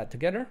compound that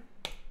together,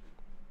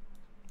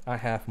 I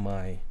have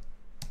my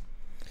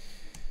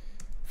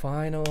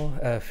final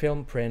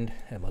film print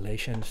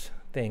emulations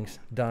things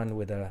done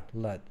with a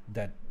LUT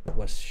that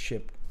was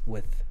shipped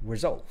with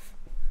Resolve.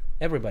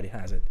 Everybody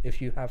has it.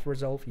 If you have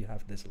Resolve, you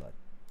have this LUT.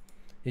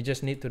 You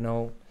just need to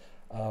know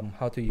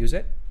how to use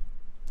it,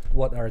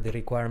 what are the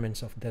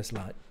requirements of this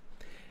LUT.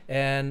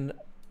 And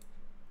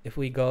if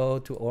we go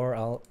to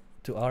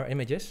our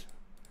images,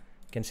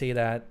 you can see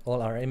that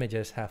all our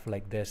images have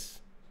like this.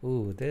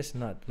 Ooh, this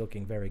not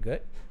looking very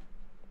good.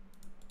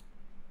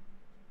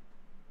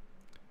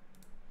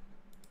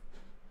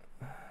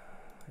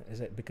 Is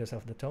it because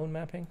of the tone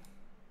mapping?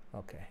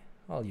 Okay,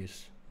 I'll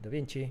use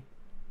DaVinci.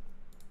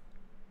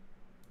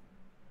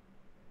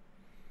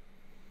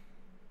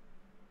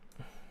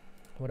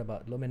 What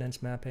about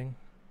luminance mapping?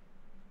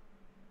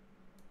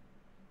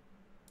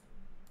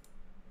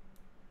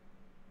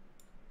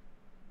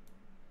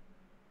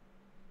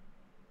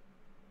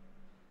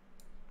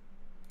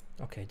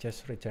 Okay,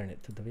 just return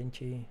it to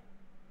DaVinci.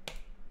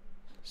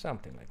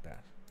 Something like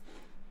that.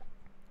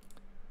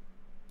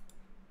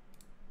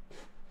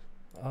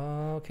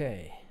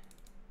 Okay.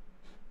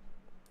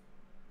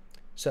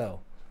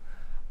 So,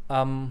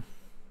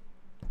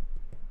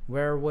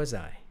 where was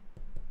I?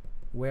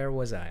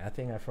 I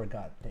think I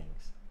forgot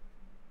things.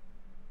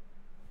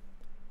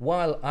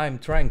 While I'm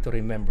trying to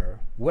remember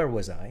where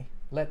was I,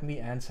 let me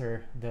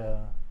answer the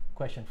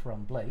question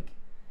from Blake.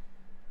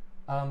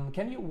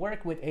 Can you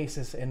work with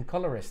ACES in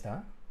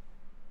Colorista?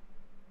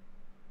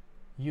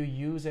 You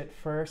use it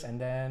first and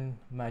then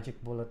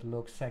Magic Bullet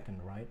looks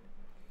second, right?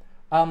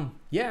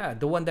 Yeah,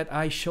 the one that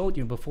I showed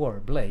you before,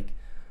 Blake.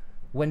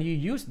 When you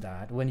use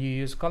that, when you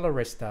use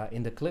Colorista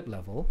in the clip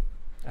level,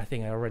 I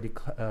think I already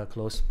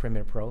closed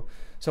Premiere Pro.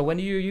 So when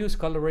you use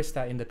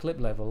Colorista in the clip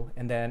level,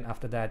 and then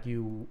after that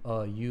you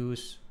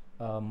use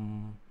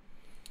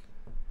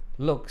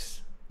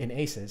looks in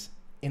ACES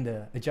in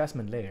the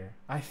adjustment layer,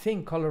 I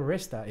think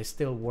Colorista is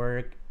still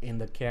work in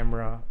the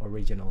camera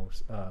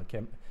originals,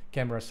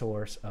 camera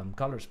source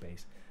color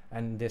space,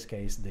 and in this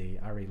case the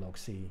Arilog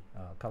C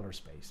color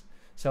space.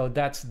 So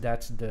that's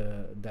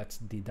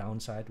the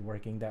downside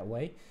working that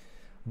way.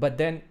 But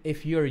then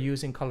if you're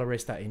using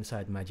Colorista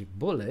inside Magic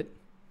Bullet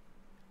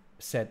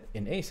set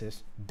in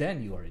ACES,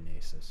 then you are in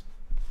ACES,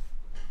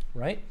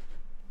 right?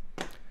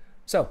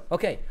 So,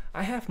 okay,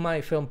 I have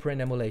my film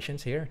print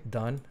emulations here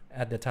done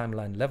at the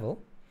timeline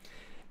level.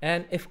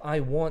 And if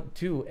I want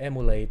to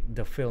emulate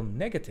the film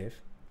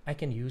negative, I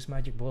can use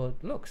Magic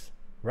Bullet looks,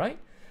 right?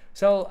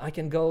 So I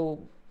can go,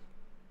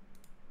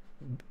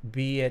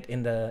 be it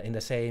in the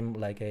same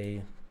like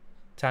a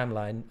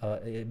timeline,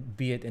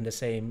 be it in the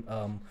same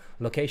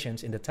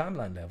locations in the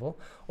timeline level,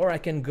 or I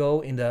can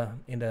go in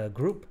the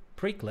group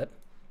pre-clip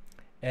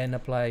and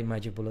apply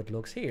Magic Bullet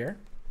looks here,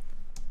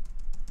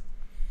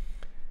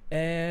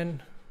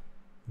 and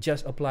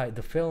just apply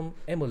the film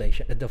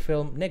emulation, the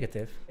film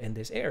negative in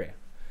this area,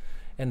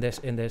 in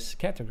this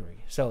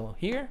category. So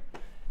here,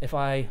 if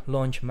I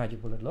launch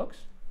Magic Bullet looks,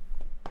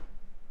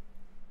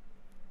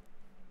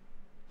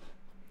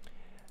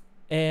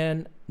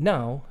 and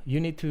now you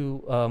need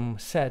to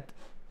set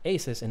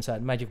aces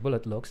inside Magic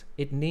Bullet looks.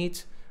 It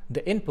needs,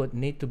 the input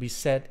need to be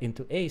set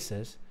into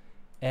aces,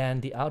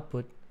 and the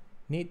output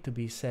need to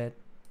be set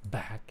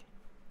back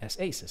as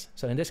aces.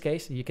 So in this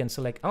case, you can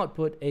select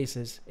output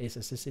aces,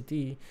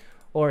 acesicity,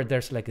 or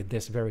there's like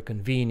this very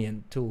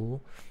convenient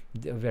tool,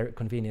 a very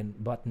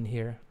convenient button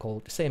here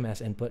called same as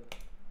input.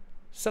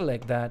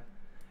 Select that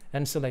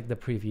and select the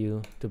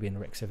preview to be in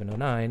Rec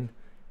 709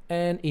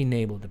 and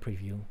enable the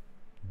preview.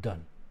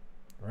 Done.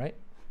 Right?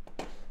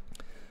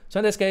 So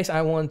in this case,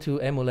 I want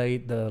to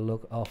emulate the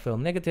look of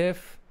film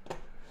negative,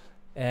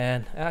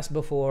 and as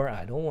before,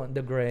 I don't want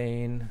the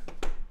grain.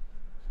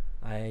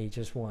 I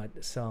just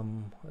want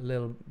some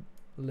little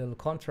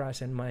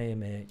contrast in my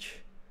image.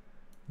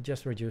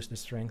 Just reduce the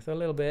strength a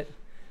little bit,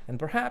 and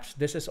perhaps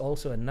this is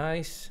also a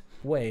nice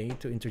way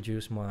to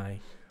introduce my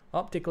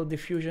optical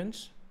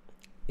diffusions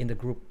in the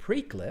group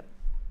pre-clip.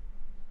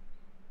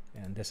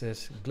 And this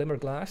is glimmer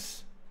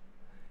glass,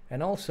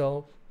 and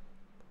also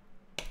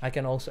I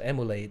can also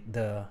emulate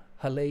the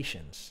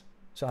halations.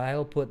 So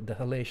I'll put the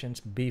halations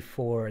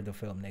before the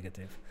film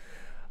negative.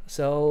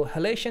 So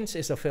halations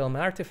is a film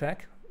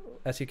artifact,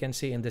 as you can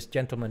see in this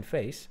gentleman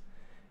face.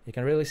 You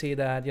can really see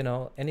that, you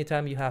know,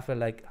 anytime you have a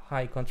like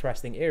high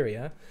contrasting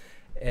area,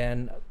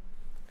 and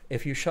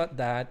if you shot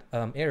that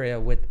area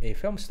with a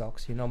film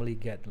stocks, you normally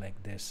get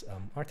like this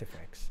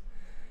artifacts.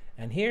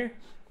 And here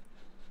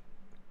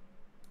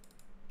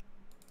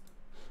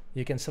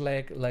you can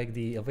select like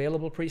the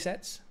available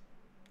presets,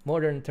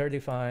 modern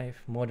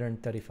 35, modern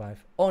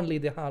 35, only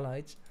the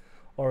highlights,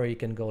 or you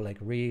can go like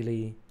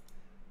really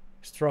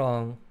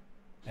strong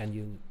and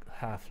you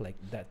have like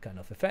that kind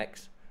of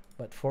effects.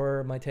 But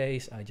for my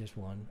taste, I just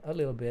want a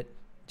little bit,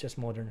 just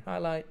modern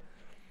highlight,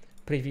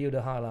 preview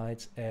the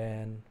highlights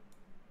and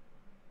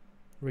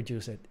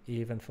reduce it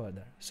even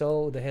further.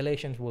 So the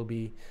halations will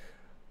be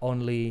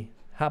only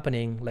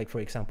happening, like for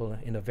example,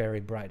 in the very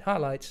bright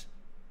highlights,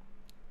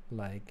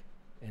 like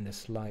in the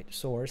slight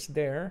source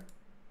there,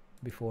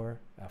 before,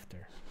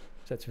 after.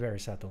 So it's very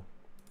subtle.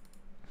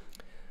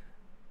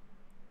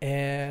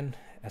 And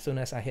as soon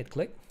as I hit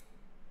click,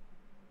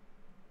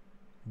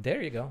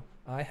 there you go,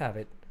 I have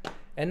it.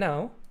 And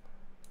now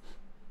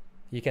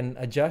you can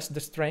adjust the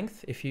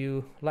strength if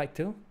you like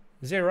to,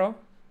 0,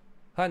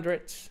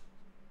 hundreds,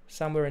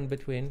 somewhere in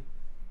between,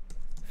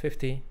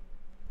 50.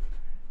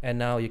 And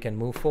now you can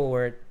move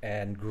forward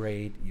and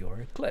grade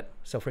your clip.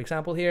 So for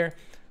example here,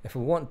 if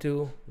we want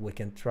to, we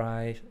can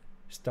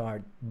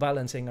start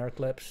balancing our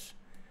clips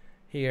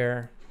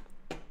here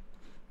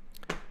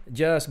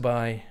just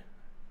by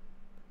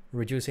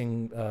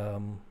reducing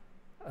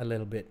a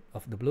little bit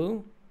of the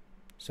blue.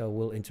 So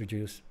we'll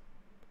introduce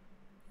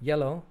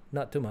yellow,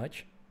 not too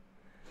much,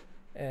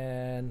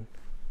 and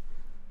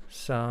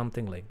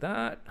something like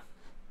that.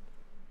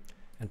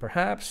 And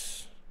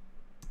perhaps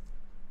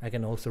I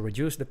can also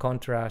reduce the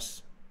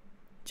contrast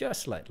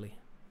just slightly.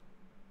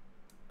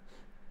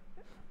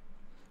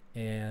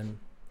 And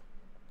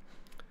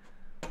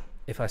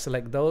if I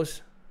select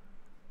those,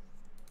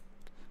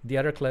 the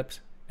other clips,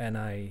 and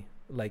I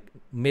like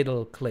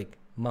middle click,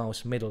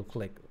 mouse middle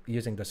click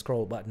using the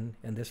scroll button,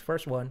 and this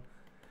first one,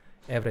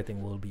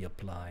 everything will be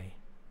applied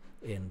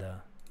in the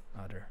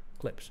other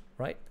clips,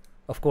 right?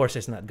 Of course,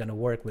 it's not gonna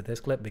work with this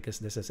clip because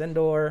this is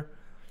indoor,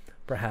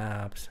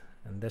 perhaps,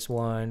 and this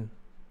one,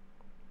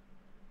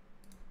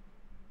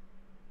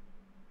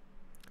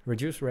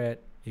 reduce red,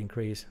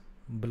 increase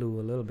blue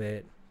a little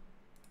bit,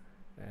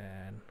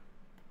 and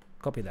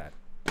copy that.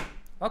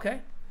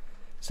 Okay,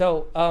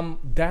 so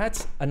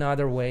that's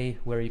another way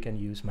where you can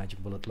use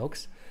Magic Bullet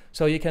looks.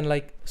 So you can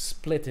like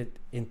split it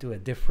into a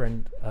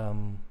different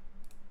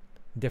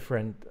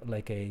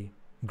like a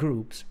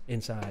groups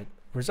inside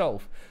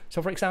Resolve.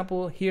 So for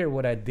example, here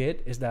what I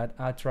did is that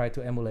I tried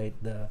to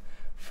emulate the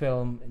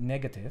film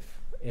negative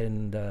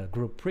in the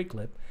group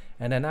pre-clip,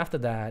 and then after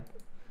that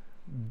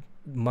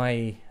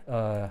my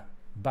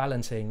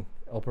balancing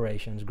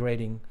operations,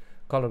 grading,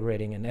 color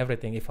grading and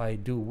everything, if I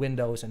do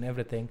windows and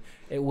everything,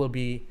 it will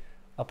be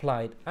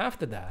applied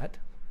after that,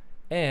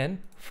 and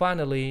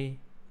finally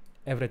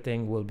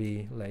everything will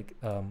be like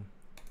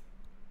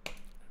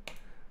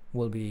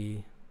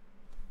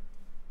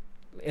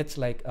it's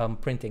like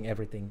printing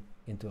everything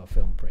into a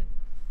film print.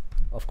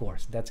 Of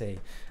course, that's a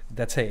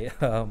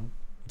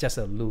just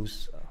a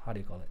loose how do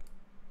you call it,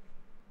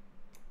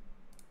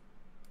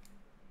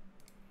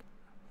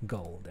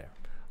 goal there.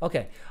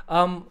 Okay,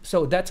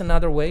 so that's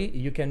another way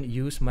you can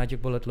use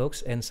Magic Bullet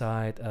Looks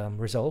inside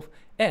Resolve.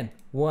 And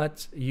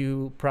what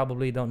you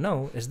probably don't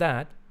know is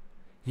that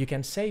you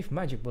can save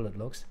Magic Bullet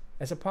Looks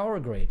as a power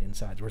grade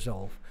inside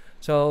Resolve.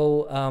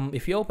 So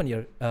if you open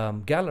your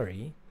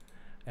gallery,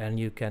 and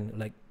you can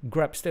like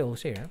grab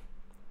stills here,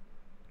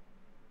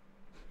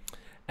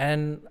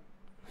 and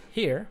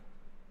here,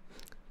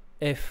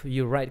 if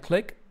you right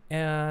click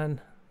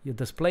and you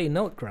display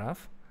node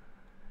graph,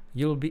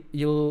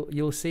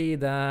 you'll see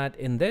that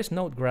in this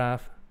node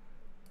graph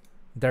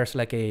there's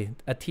like a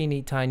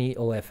teeny tiny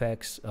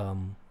OFX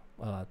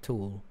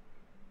tool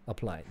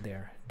applied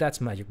there. That's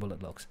Magic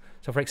Bullet Looks.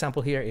 So for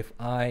example here, if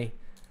I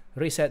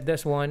reset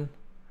this one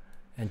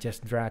and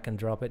just drag and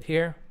drop it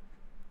here,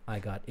 I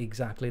got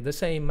exactly the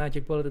same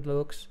Magic Bullet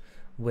Looks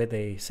with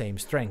the same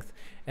strength.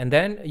 And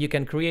then you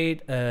can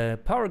create a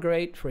power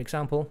grade, for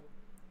example,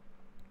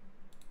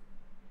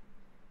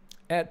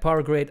 add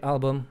power grade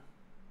album,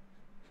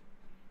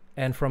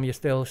 and from your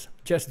stills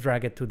just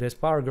drag it to this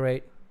power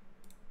grade.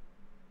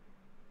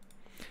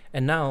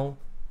 And now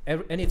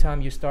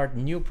anytime you start a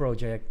new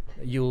project,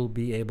 you'll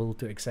be able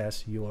to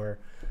access your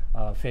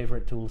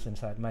favorite tools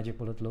inside Magic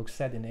Bullet Looks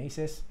set in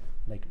ACES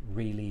like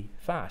really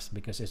fast,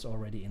 because it's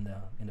already in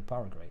the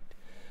power grade.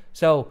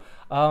 So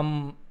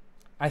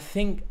I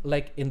think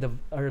like in the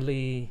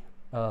early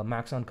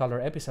Maxon Color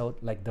episode,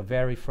 like the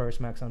very first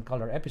Maxon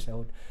Color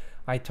episode,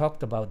 I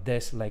talked about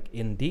this like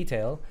in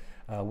detail.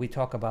 We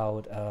talk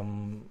about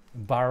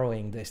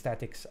borrowing the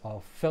aesthetics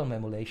of film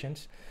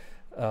emulations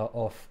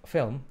of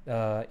film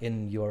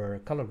in your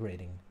color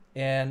grading.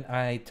 And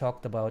I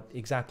talked about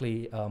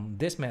exactly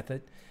this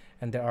method,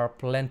 and there are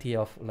plenty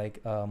of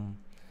like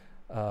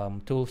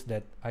tools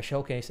that I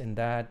showcase in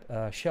that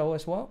show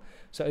as well.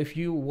 So if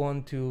you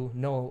want to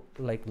know,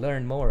 like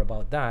learn more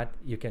about that,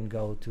 you can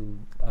go to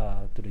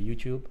the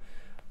YouTube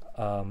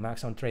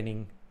Maxon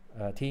training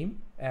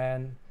team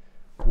and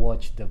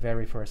watch the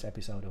very first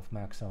episode of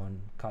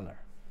Maxon Color.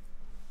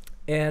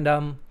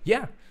 And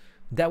yeah,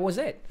 that was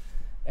it.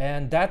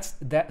 And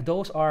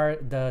those are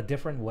the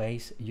different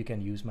ways you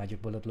can use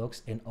Magic Bullet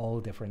Looks in all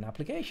different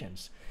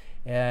applications.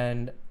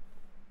 And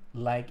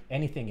like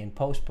anything in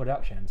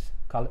post-productions,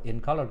 in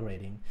color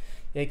grading,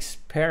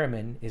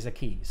 experiment is a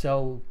key.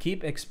 So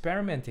keep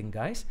experimenting,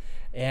 guys,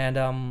 and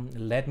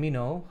let me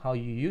know how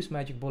you use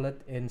Magic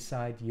Bullet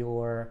inside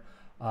your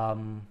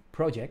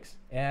projects.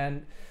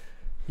 And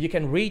you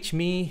can reach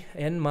me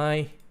in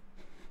my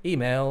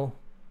email.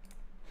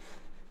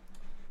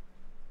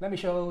 Let me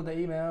show the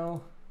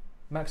email,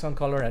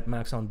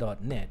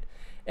 maxoncolor@maxon.net.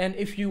 And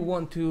if you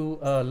want to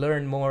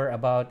learn more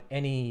about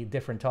any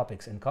different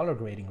topics in color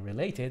grading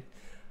related,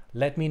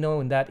 let me know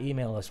in that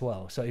email as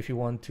well. So if you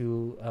want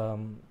to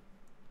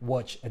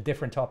watch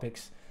different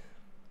topics,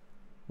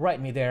 write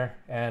me there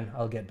and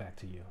I'll get back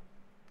to you.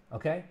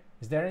 Okay?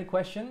 Is there any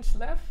questions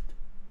left?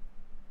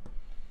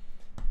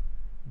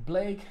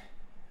 Blake,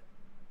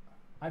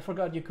 I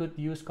forgot you could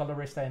use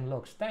Colorista in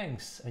Looks.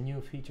 Thanks, a new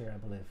feature, I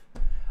believe.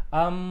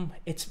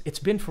 It's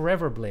been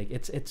forever, Blake.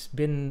 It's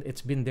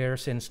been there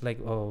since like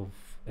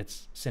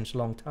it's since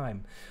long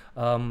time.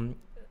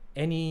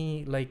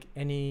 Any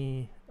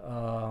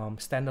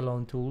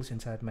standalone tools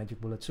inside Magic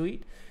Bullet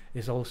Suite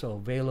is also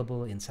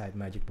available inside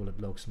Magic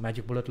Bullet Looks.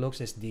 Magic Bullet Looks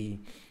is the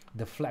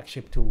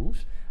flagship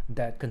tools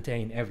that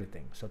contain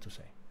everything, so to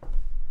say.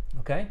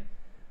 Okay,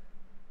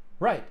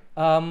 right.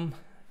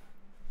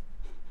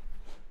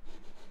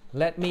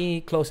 Let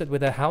me close it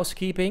with a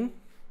housekeeping.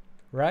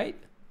 Right.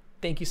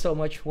 Thank you so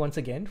much once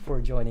again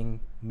for joining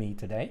me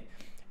today.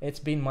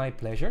 It's been my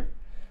pleasure.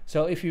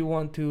 So if you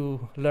want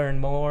to learn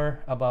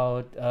more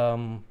about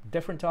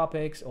different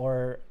topics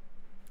or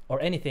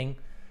anything,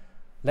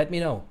 let me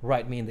know.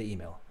 Write me in the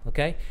email,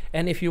 okay?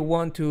 And if you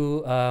want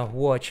to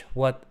watch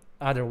what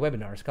other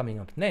webinars coming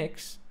up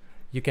next,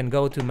 you can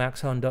go to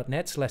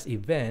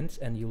maxon.net/events,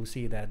 and you'll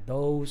see that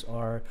those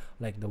are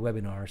like the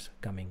webinars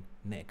coming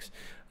next.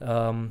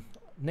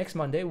 Next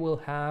Monday,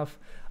 we'll have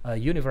a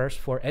Universe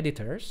for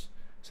editors.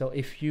 So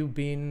if you've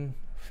been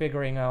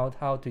figuring out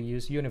how to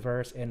use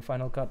Universe in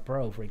Final Cut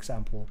Pro, for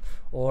example,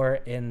 or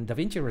in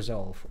DaVinci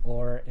Resolve,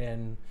 or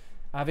in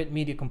Avid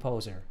Media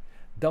Composer,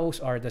 those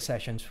are the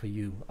sessions for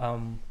you.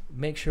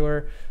 Make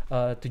sure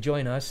to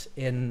join us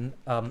in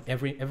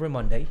every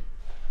Monday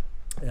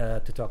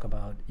to talk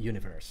about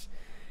Universe.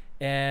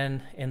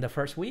 And in the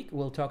first week,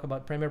 we'll talk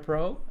about Premiere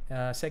Pro.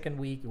 Second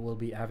week will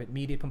be Avid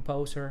Media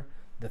Composer.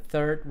 The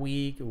third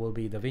week will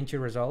be DaVinci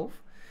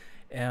Resolve.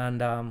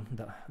 And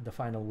the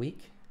final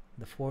week,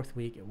 the fourth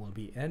week, it will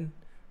be in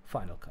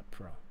Final Cut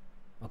Pro.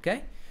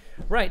 Okay?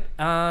 Right.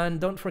 And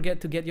don't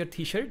forget to get your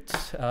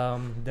t-shirts.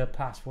 The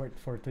password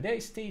for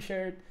today's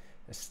t-shirt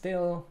is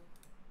still...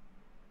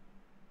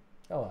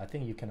 Oh, I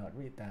think you cannot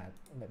read that.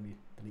 Let me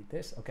delete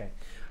this. Okay.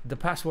 The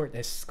password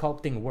is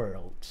Sculpting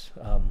Worlds.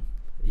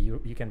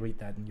 You can read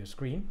that in your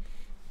screen.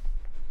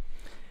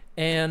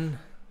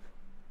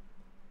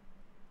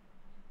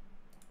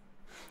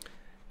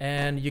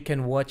 And you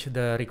can watch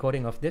the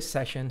recording of this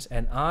sessions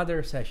and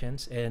other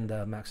sessions in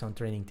the Maxon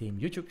Training Team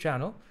YouTube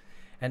channel.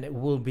 and it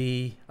will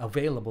be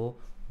available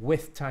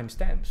with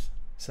timestamps.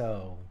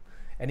 So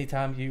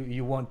anytime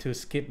you want to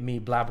skip me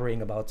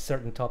blabbering about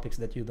certain topics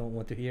that you don't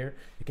want to hear,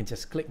 you can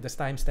just click the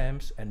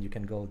timestamps and you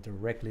can go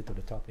directly to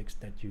the topics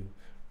that you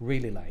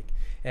really like.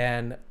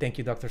 And thank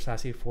you, Dr.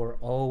 Sasi, for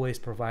always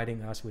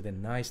providing us with a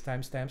nice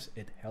timestamps.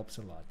 It helps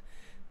a lot.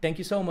 Thank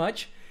you so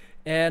much.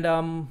 And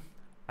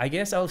I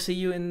guess I'll see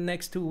you in the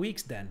next 2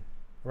 weeks then,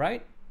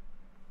 right?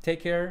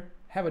 Take care,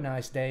 have a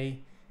nice day,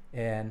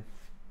 and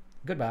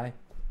goodbye.